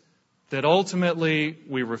is that ultimately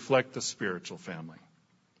we reflect the spiritual family.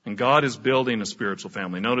 And God is building a spiritual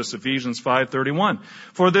family. Notice Ephesians 5:31.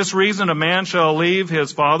 For this reason a man shall leave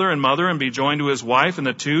his father and mother and be joined to his wife, and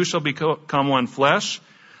the two shall become one flesh.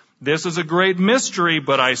 This is a great mystery,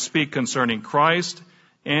 but I speak concerning Christ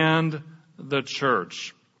and the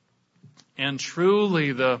church. And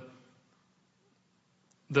truly the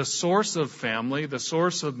source of family, the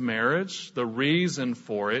source of marriage, the reason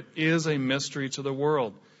for it is a mystery to the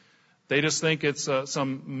world. They just think it's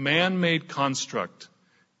some man-made construct,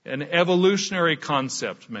 an evolutionary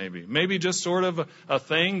concept maybe. Maybe just sort of a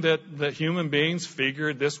thing that human beings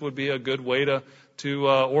figured this would be a good way to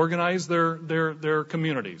organize their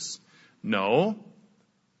communities. No.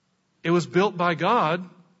 It was built by God,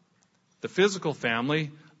 the physical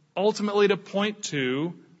family, ultimately to point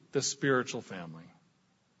to the spiritual family.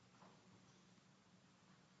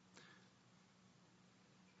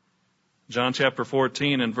 John chapter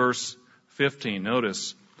 14 and verse 15.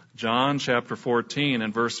 Notice, John chapter 14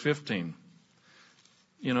 and verse 15.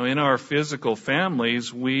 You know, in our physical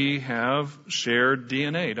families, we have shared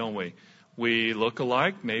DNA, don't we? We look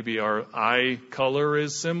alike. Maybe our eye color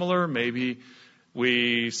is similar. Maybe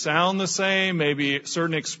we sound the same. Maybe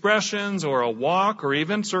certain expressions or a walk or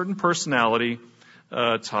even certain personality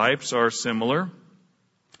types are similar.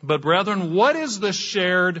 But brethren, what is the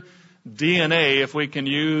shared DNA, if we can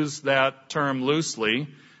use that term loosely,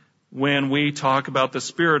 when we talk about the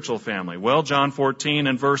spiritual family? Well, John 14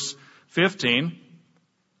 and verse 15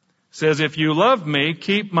 says, if you love me,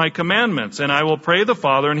 keep my commandments, and I will pray the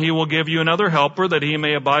Father, and He will give you another helper, that He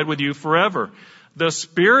may abide with you forever. The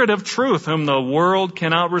Spirit of truth, whom the world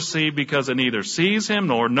cannot receive, because it neither sees Him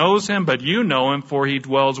nor knows Him, but you know Him, for He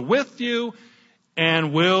dwells with you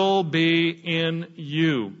and will be in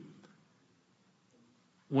you.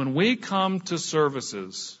 When we come to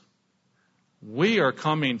services, we are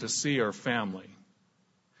coming to see our family.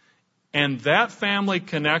 And that family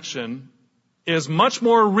connection is much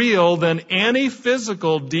more real than any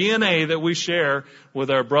physical DNA that we share with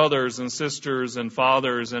our brothers and sisters and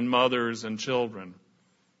fathers and mothers and children.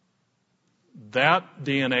 That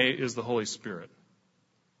DNA is the Holy Spirit.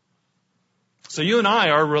 So you and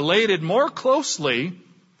I are related more closely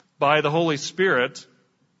by the Holy Spirit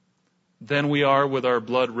than we are with our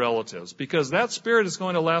blood relatives, because that Spirit is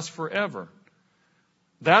going to last forever.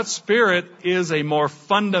 That Spirit is a more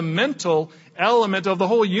fundamental element of the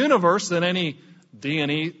whole universe than any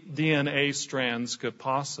DNA strands could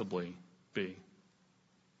possibly be.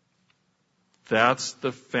 That's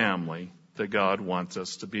the family that God wants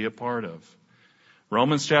us to be a part of.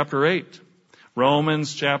 Romans chapter 8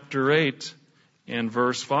 and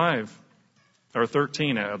verse 5, or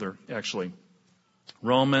 13 actually.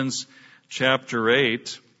 Romans chapter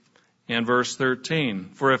 8 and verse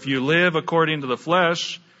 13. For if you live according to the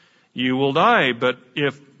flesh, you will die. But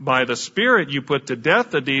if by the Spirit you put to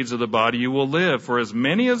death the deeds of the body, you will live. For as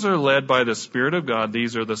many as are led by the Spirit of God,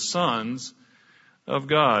 these are the sons of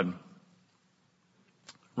God.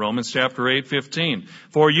 Romans chapter 8:15.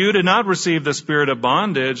 For you did not receive the spirit of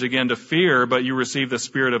bondage, again to fear, but you received the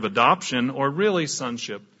spirit of adoption, or really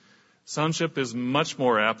sonship. Sonship is much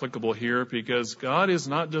more applicable here because God is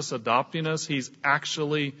not just adopting us, He's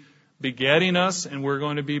actually begetting us, and we're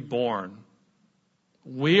going to be born.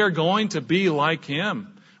 We are going to be like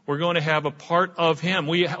Him. We're going to have a part of Him.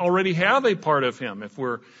 We already have a part of Him if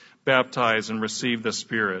we're baptized and receive the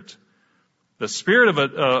Spirit. The Spirit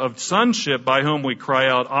of sonship by whom we cry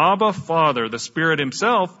out, Abba, Father. The Spirit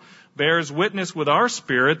Himself bears witness with our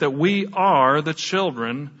spirit that we are the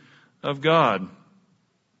children of God.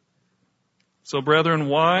 So, brethren,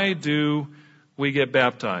 why do we get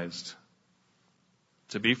baptized?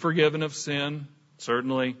 To be forgiven of sin,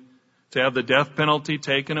 certainly. To have the death penalty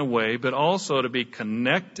taken away, but also to be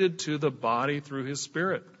connected to the body through His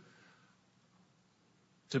Spirit.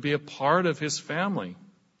 To be a part of His family.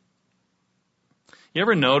 You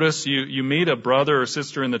ever notice you meet a brother or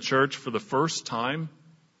sister in the church for the first time?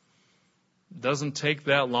 It doesn't take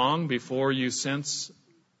that long before you sense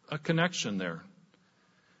a connection there.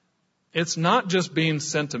 It's not just being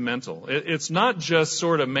sentimental. It's not just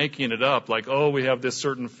sort of making it up like, oh, we have this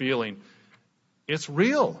certain feeling. It's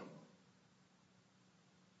real.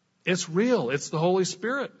 It's real. It's the Holy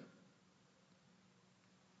Spirit.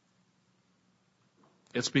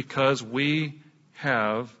 It's because we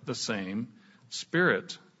have the same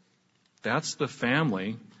Spirit. That's the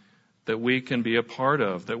family that we can be a part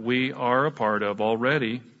of, that we are a part of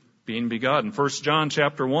already being begotten. 1 John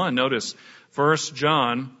chapter 1, notice 1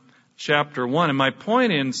 John chapter 1. And my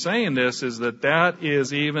point in saying this is that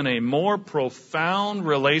is even a more profound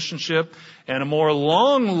relationship and a more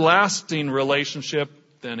long-lasting relationship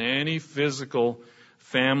than any physical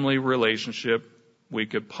family relationship we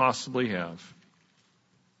could possibly have.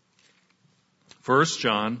 1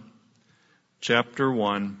 John chapter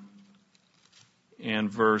 1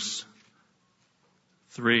 and verse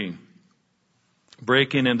 3.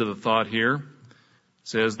 Breaking into the thought here,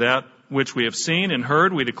 says, that which we have seen and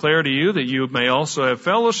heard we declare to you, that you may also have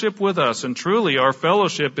fellowship with us. And truly our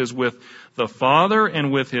fellowship is with the Father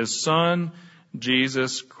and with His Son,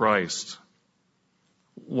 Jesus Christ.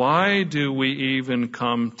 Why do we even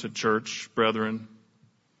come to church, brethren?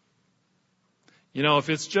 You know, if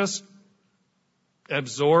it's just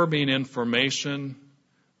absorbing information,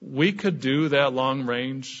 we could do that long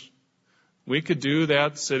range. We could do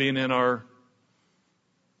that sitting in our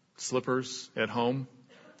slippers at home,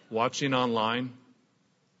 watching online.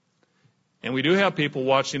 And we do have people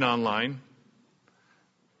watching online,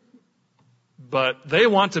 but they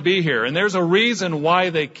want to be here, and there's a reason why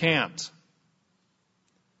they can't.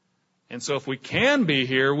 And so if we can be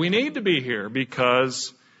here, we need to be here,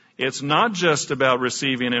 because it's not just about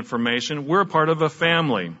receiving information. We're a part of a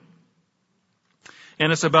family.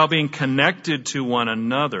 And it's about being connected to one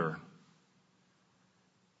another.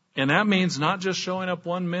 And that means not just showing up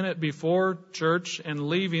 1 minute before church and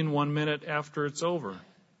leaving 1 minute after it's over.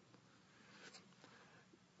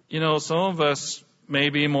 You know, some of us may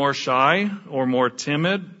be more shy or more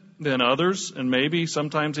timid than others, and maybe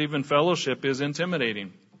sometimes even fellowship is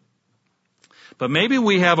intimidating. But maybe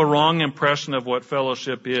we have a wrong impression of what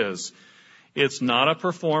fellowship is. It's not a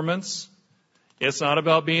performance. It's not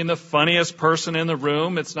about being the funniest person in the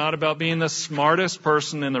room. It's not about being the smartest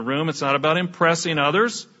person in the room. It's not about impressing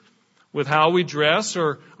others with how we dress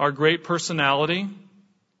or our great personality.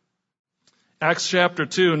 Acts chapter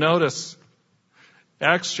 2, notice.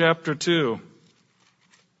 Acts chapter 2.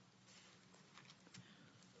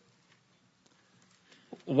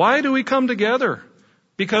 Why do we come together?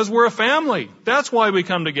 Because we're a family. That's why we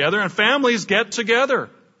come together. And families get together.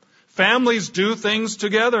 Families do things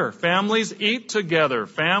together. Families eat together.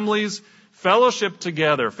 Families fellowship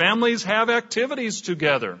together. Families have activities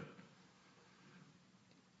together.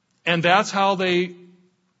 And that's how they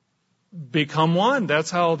become one.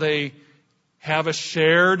 That's how they have a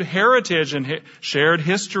shared heritage and shared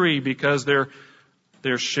history, because they're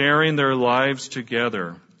They're sharing their lives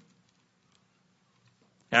together.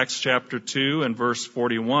 Acts chapter 2 and verse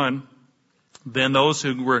 41. Then those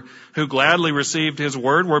who gladly received his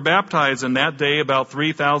word were baptized, and that day about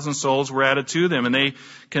 3,000 souls were added to them. And they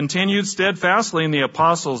continued steadfastly in the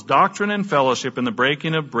apostles' doctrine and fellowship, in the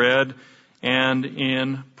breaking of bread, and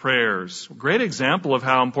in prayers. Great example of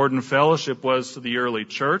how important fellowship was to the early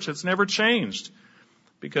church. It's never changed,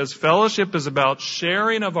 because fellowship is about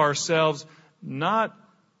sharing of ourselves, not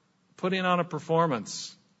putting on a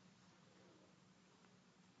performance.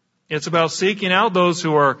 It's about seeking out those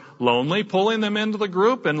who are lonely, pulling them into the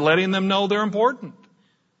group and letting them know they're important.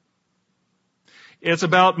 It's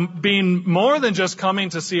about being more than just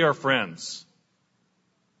coming to see our friends.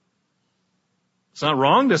 It's not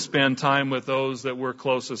wrong to spend time with those that we're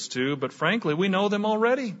closest to, but frankly, we know them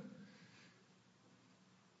already.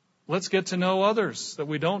 Let's get to know others that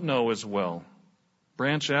we don't know as well.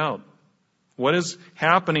 Branch out. What is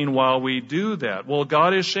happening while we do that? Well,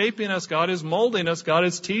 God is shaping us. God is molding us. God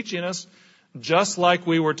is teaching us, just like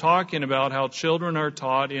we were talking about how children are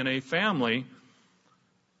taught in a family.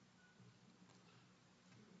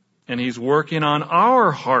 And He's working on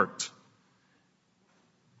our heart.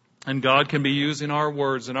 And God can be using our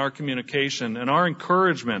words and our communication and our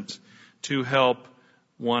encouragement to help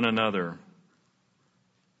one another.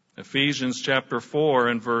 Ephesians chapter 4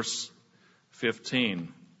 and verse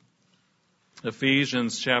 15.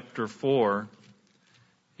 Ephesians chapter 4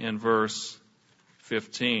 and verse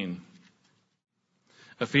 15.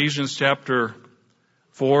 Ephesians chapter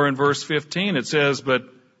 4 and verse 15, it says, "But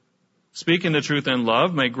speaking the truth in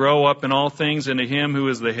love may grow up in all things into Him who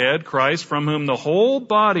is the head, Christ, from whom the whole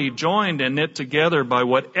body, joined and knit together by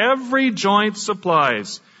what every joint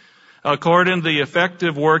supplies, according to the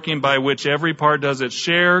effective working by which every part does its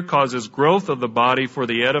share, causes growth of the body for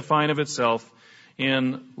the edifying of itself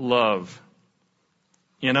in love."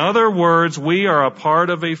 In other words, we are a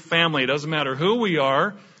part of a family. It doesn't matter who we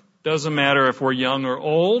are. Doesn't matter if we're young or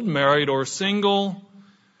old, married or single,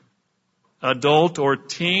 adult or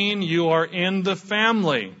teen. You are in the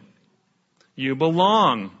family. You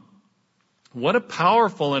belong. What a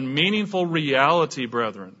powerful and meaningful reality,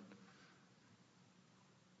 brethren.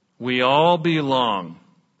 We all belong.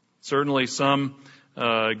 Certainly some,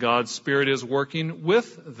 God's Spirit is working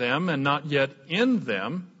with them and not yet in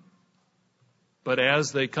them. But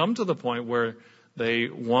as they come to the point where they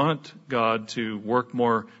want God to work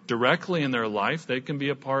more directly in their life, they can be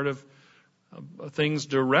a part of things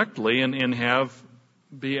directly and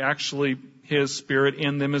be actually His Spirit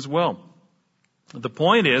in them as well. The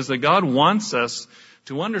point is that God wants us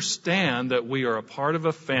to understand that we are a part of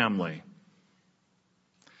a family.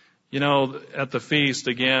 You know, at the feast,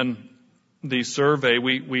 again, the survey,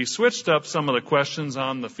 we switched up some of the questions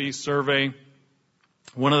on the feast survey.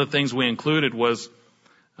 One of the things we included was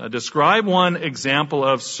describe one example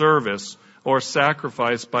of service or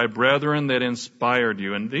sacrifice by brethren that inspired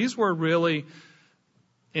you. And these were really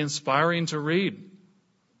inspiring to read,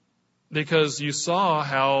 because you saw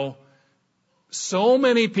how so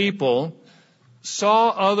many people saw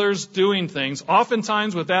others doing things,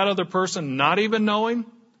 oftentimes with that other person not even knowing,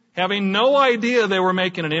 having no idea they were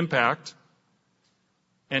making an impact,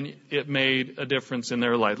 and it made a difference in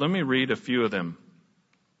their life. Let me read a few of them.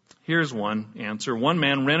 Here's one answer. One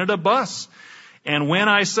man rented a bus. And when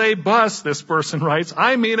I say bus, this person writes,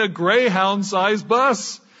 I mean a Greyhound-sized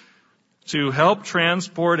bus, to help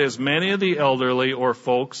transport as many of the elderly or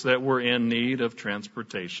folks that were in need of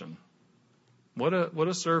transportation. What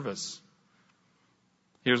a service.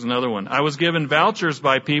 Here's another one. I was given vouchers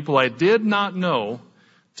by people I did not know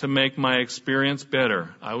to make my experience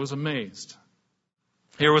better. I was amazed.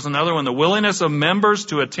 Here was another one. The willingness of members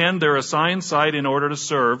to attend their assigned site in order to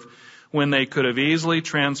serve when they could have easily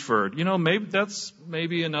transferred. You know, maybe that's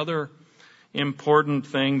another important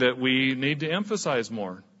thing that we need to emphasize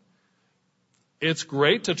more. It's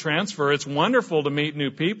great to transfer. It's wonderful to meet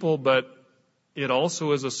new people, but it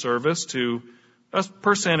also is a service to a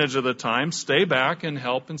percentage of the time stay back and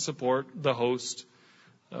help and support the host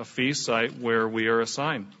feast site where we are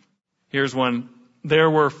assigned. Here's one.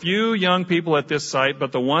 There were few young people at this site,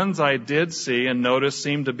 but the ones I did see and notice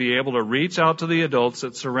seemed to be able to reach out to the adults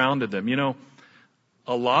that surrounded them. You know,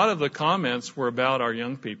 a lot of the comments were about our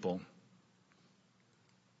young people.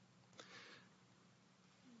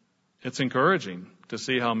 It's encouraging to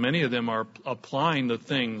see how many of them are applying the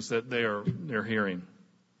things that they're hearing.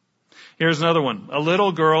 Here's another one. A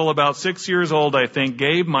little girl, about 6 years old, I think,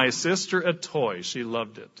 gave my sister a toy. She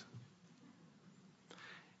loved it.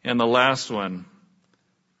 And the last one.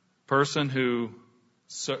 Person who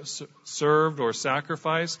served or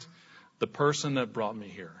sacrificed, the person that brought me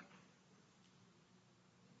here.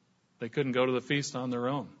 They couldn't go to the feast on their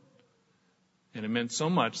own. And it meant so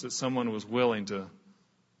much that someone was willing to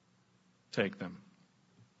take them.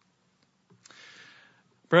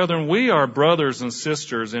 Brethren, we are brothers and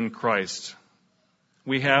sisters in Christ.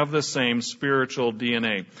 We have the same spiritual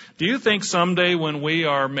DNA. Do you think someday when we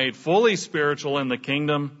are made fully spiritual in the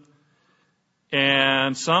kingdom,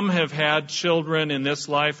 and some have had children in this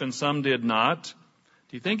life and some did not,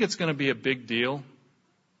 do you think it's going to be a big deal?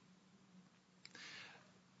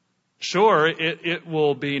 Sure, it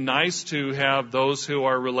will be nice to have those who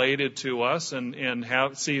are related to us and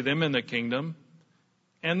see them in the kingdom.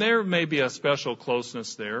 And there may be a special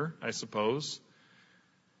closeness there, I suppose.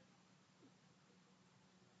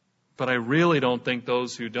 But I really don't think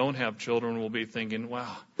those who don't have children will be thinking,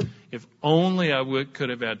 wow, if only I could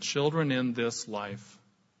have had children in this life.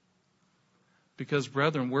 Because,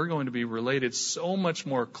 brethren, we're going to be related so much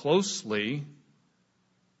more closely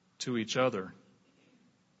to each other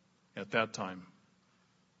at that time.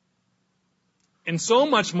 In so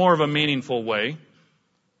much more of a meaningful way,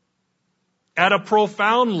 at a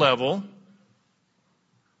profound level,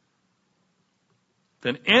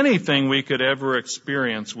 than anything we could ever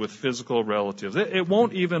experience with physical relatives. It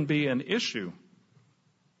won't even be an issue.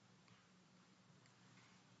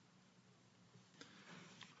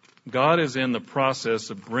 God is in the process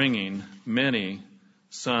of bringing many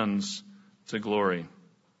sons to glory.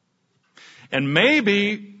 And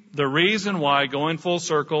maybe the reason why, going full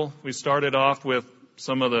circle, we started off with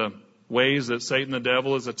some of the ways that Satan the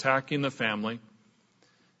devil is attacking the family.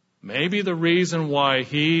 Maybe the reason why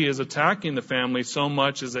he is attacking the family so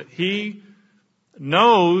much is that he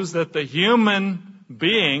knows that the human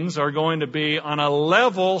beings are going to be on a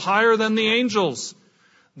level higher than the angels.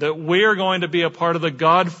 That we are going to be a part of the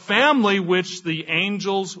God family which the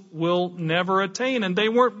angels will never attain. And they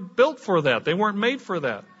weren't built for that. They weren't made for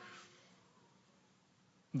that.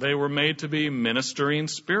 They were made to be ministering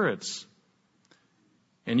spirits.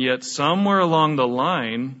 And yet somewhere along the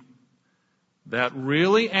line, that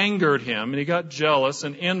really angered him, and he got jealous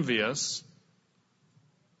and envious.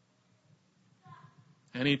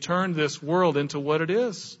 And he turned this world into what it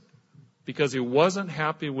is. Because he wasn't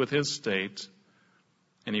happy with his state,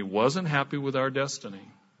 and he wasn't happy with our destiny.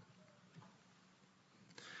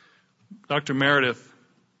 Dr. Meredith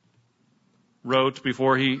wrote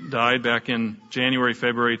before he died back in January,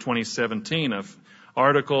 February 2017, an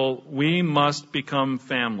article, "We Must Become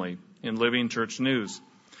Family," in Living Church News.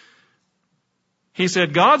 He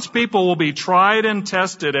said, God's people will be tried and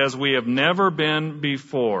tested as we have never been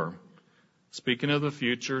before. Speaking of the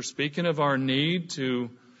future, speaking of our need to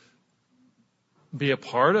be a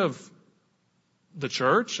part of the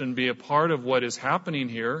church and be a part of what is happening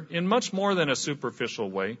here in much more than a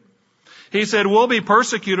superficial way. He said, we'll be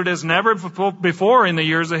persecuted as never before in the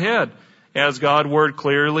years ahead, as God's word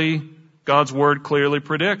clearly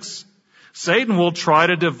predicts. Satan will try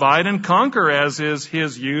to divide and conquer, as is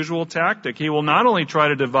his usual tactic. He will not only try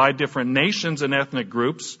to divide different nations and ethnic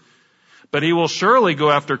groups, but he will surely go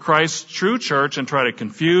after Christ's true church and try to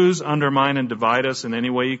confuse, undermine, and divide us in any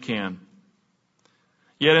way he can.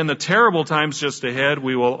 Yet in the terrible times just ahead,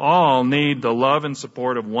 we will all need the love and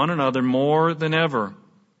support of one another more than ever.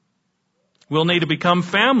 We'll need to become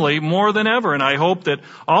family more than ever, and I hope that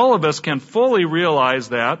all of us can fully realize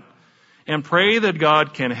that and pray that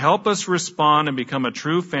God can help us respond and become a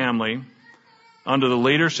true family under the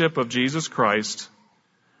leadership of Jesus Christ.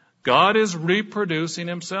 God is reproducing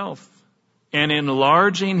himself and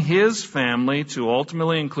enlarging his family to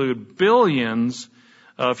ultimately include billions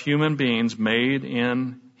of human beings made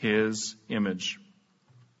in his image.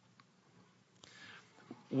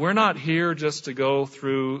 We're not here just to go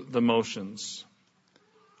through the motions.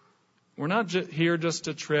 We're not here just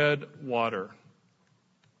to tread water.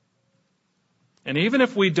 And even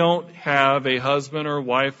if we don't have a husband or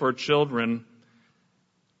wife or children,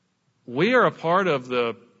 we are a part of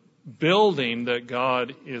the building that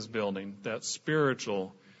God is building, that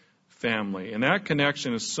spiritual family. And that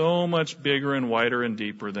connection is so much bigger and wider and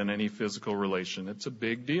deeper than any physical relation. It's a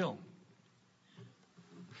big deal.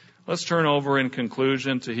 Let's turn over in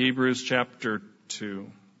conclusion to Hebrews chapter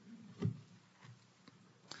 2.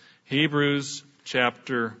 Hebrews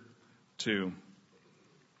chapter 2.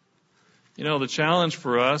 You know, the challenge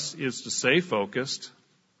for us is to stay focused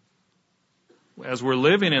as we're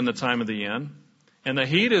living in the time of the end, and the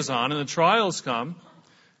heat is on and the trials come,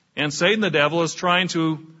 and Satan the devil is trying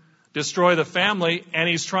to destroy the family, and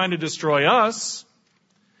he's trying to destroy us,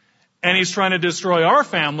 and he's trying to destroy our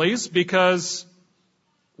families because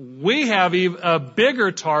we have a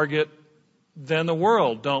bigger target than the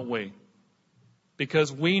world, don't we?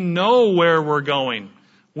 Because we know where we're going.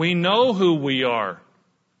 We know who we are.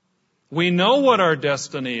 We know what our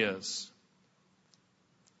destiny is.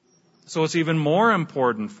 So it's even more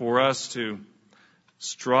important for us to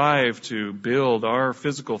strive to build our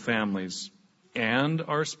physical families and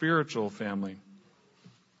our spiritual family.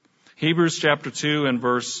 Hebrews chapter 2 and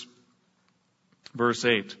verse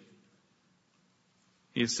 8.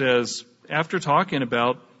 He says, after talking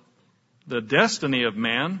about the destiny of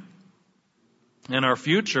man and our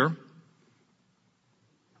future,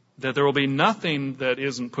 that there will be nothing that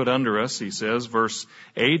isn't put under us, he says, verse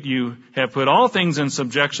 8, you have put all things in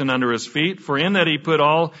subjection under his feet, for in that he put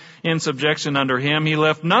all in subjection under him, he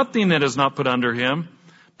left nothing that is not put under him.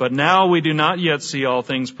 But now we do not yet see all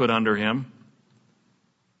things put under him.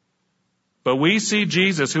 But we see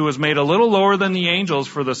Jesus, who was made a little lower than the angels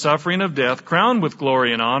for the suffering of death, crowned with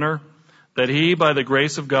glory and honor, that he, by the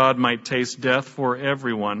grace of God, might taste death for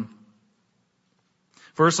everyone.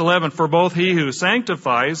 Verse 11, for both he who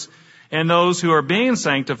sanctifies and those who are being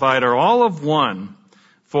sanctified are all of one,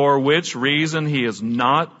 for which reason he is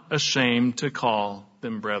not ashamed to call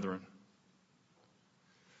them brethren.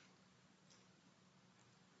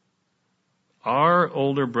 Our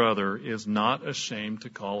older brother is not ashamed to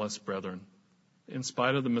call us brethren, in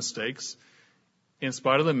spite of the mistakes, in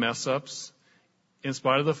spite of the mess-ups, in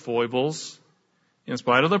spite of the foibles, in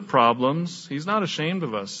spite of the problems. He's not ashamed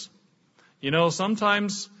of us. You know,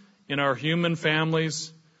 sometimes in our human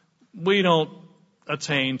families, we don't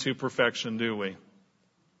attain to perfection, do we?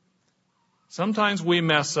 Sometimes we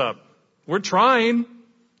mess up. We're trying.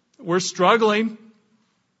 We're struggling.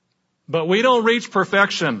 But we don't reach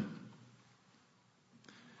perfection.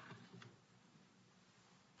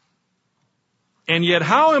 And yet,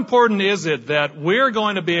 how important is it that we're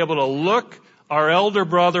going to be able to look our elder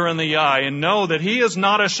brother in the eye and know that he is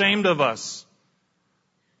not ashamed of us?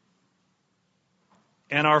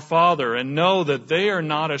 And our Father, and know that they are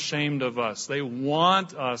not ashamed of us. They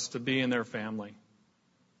want us to be in their family.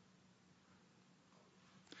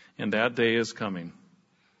 And that day is coming.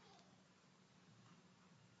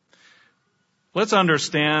 Let's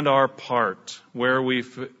understand our part, where we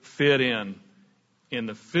fit in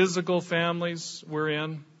the physical families we're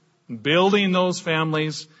in, building those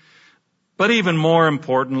families, but even more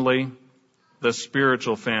importantly, the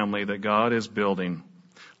spiritual family that God is building.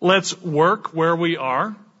 Let's work where we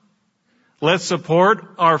are. Let's support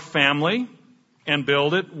our family and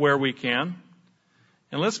build it where we can.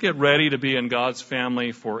 And let's get ready to be in God's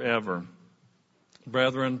family forever.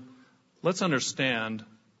 Brethren, let's understand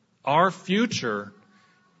our future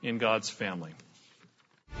in God's family.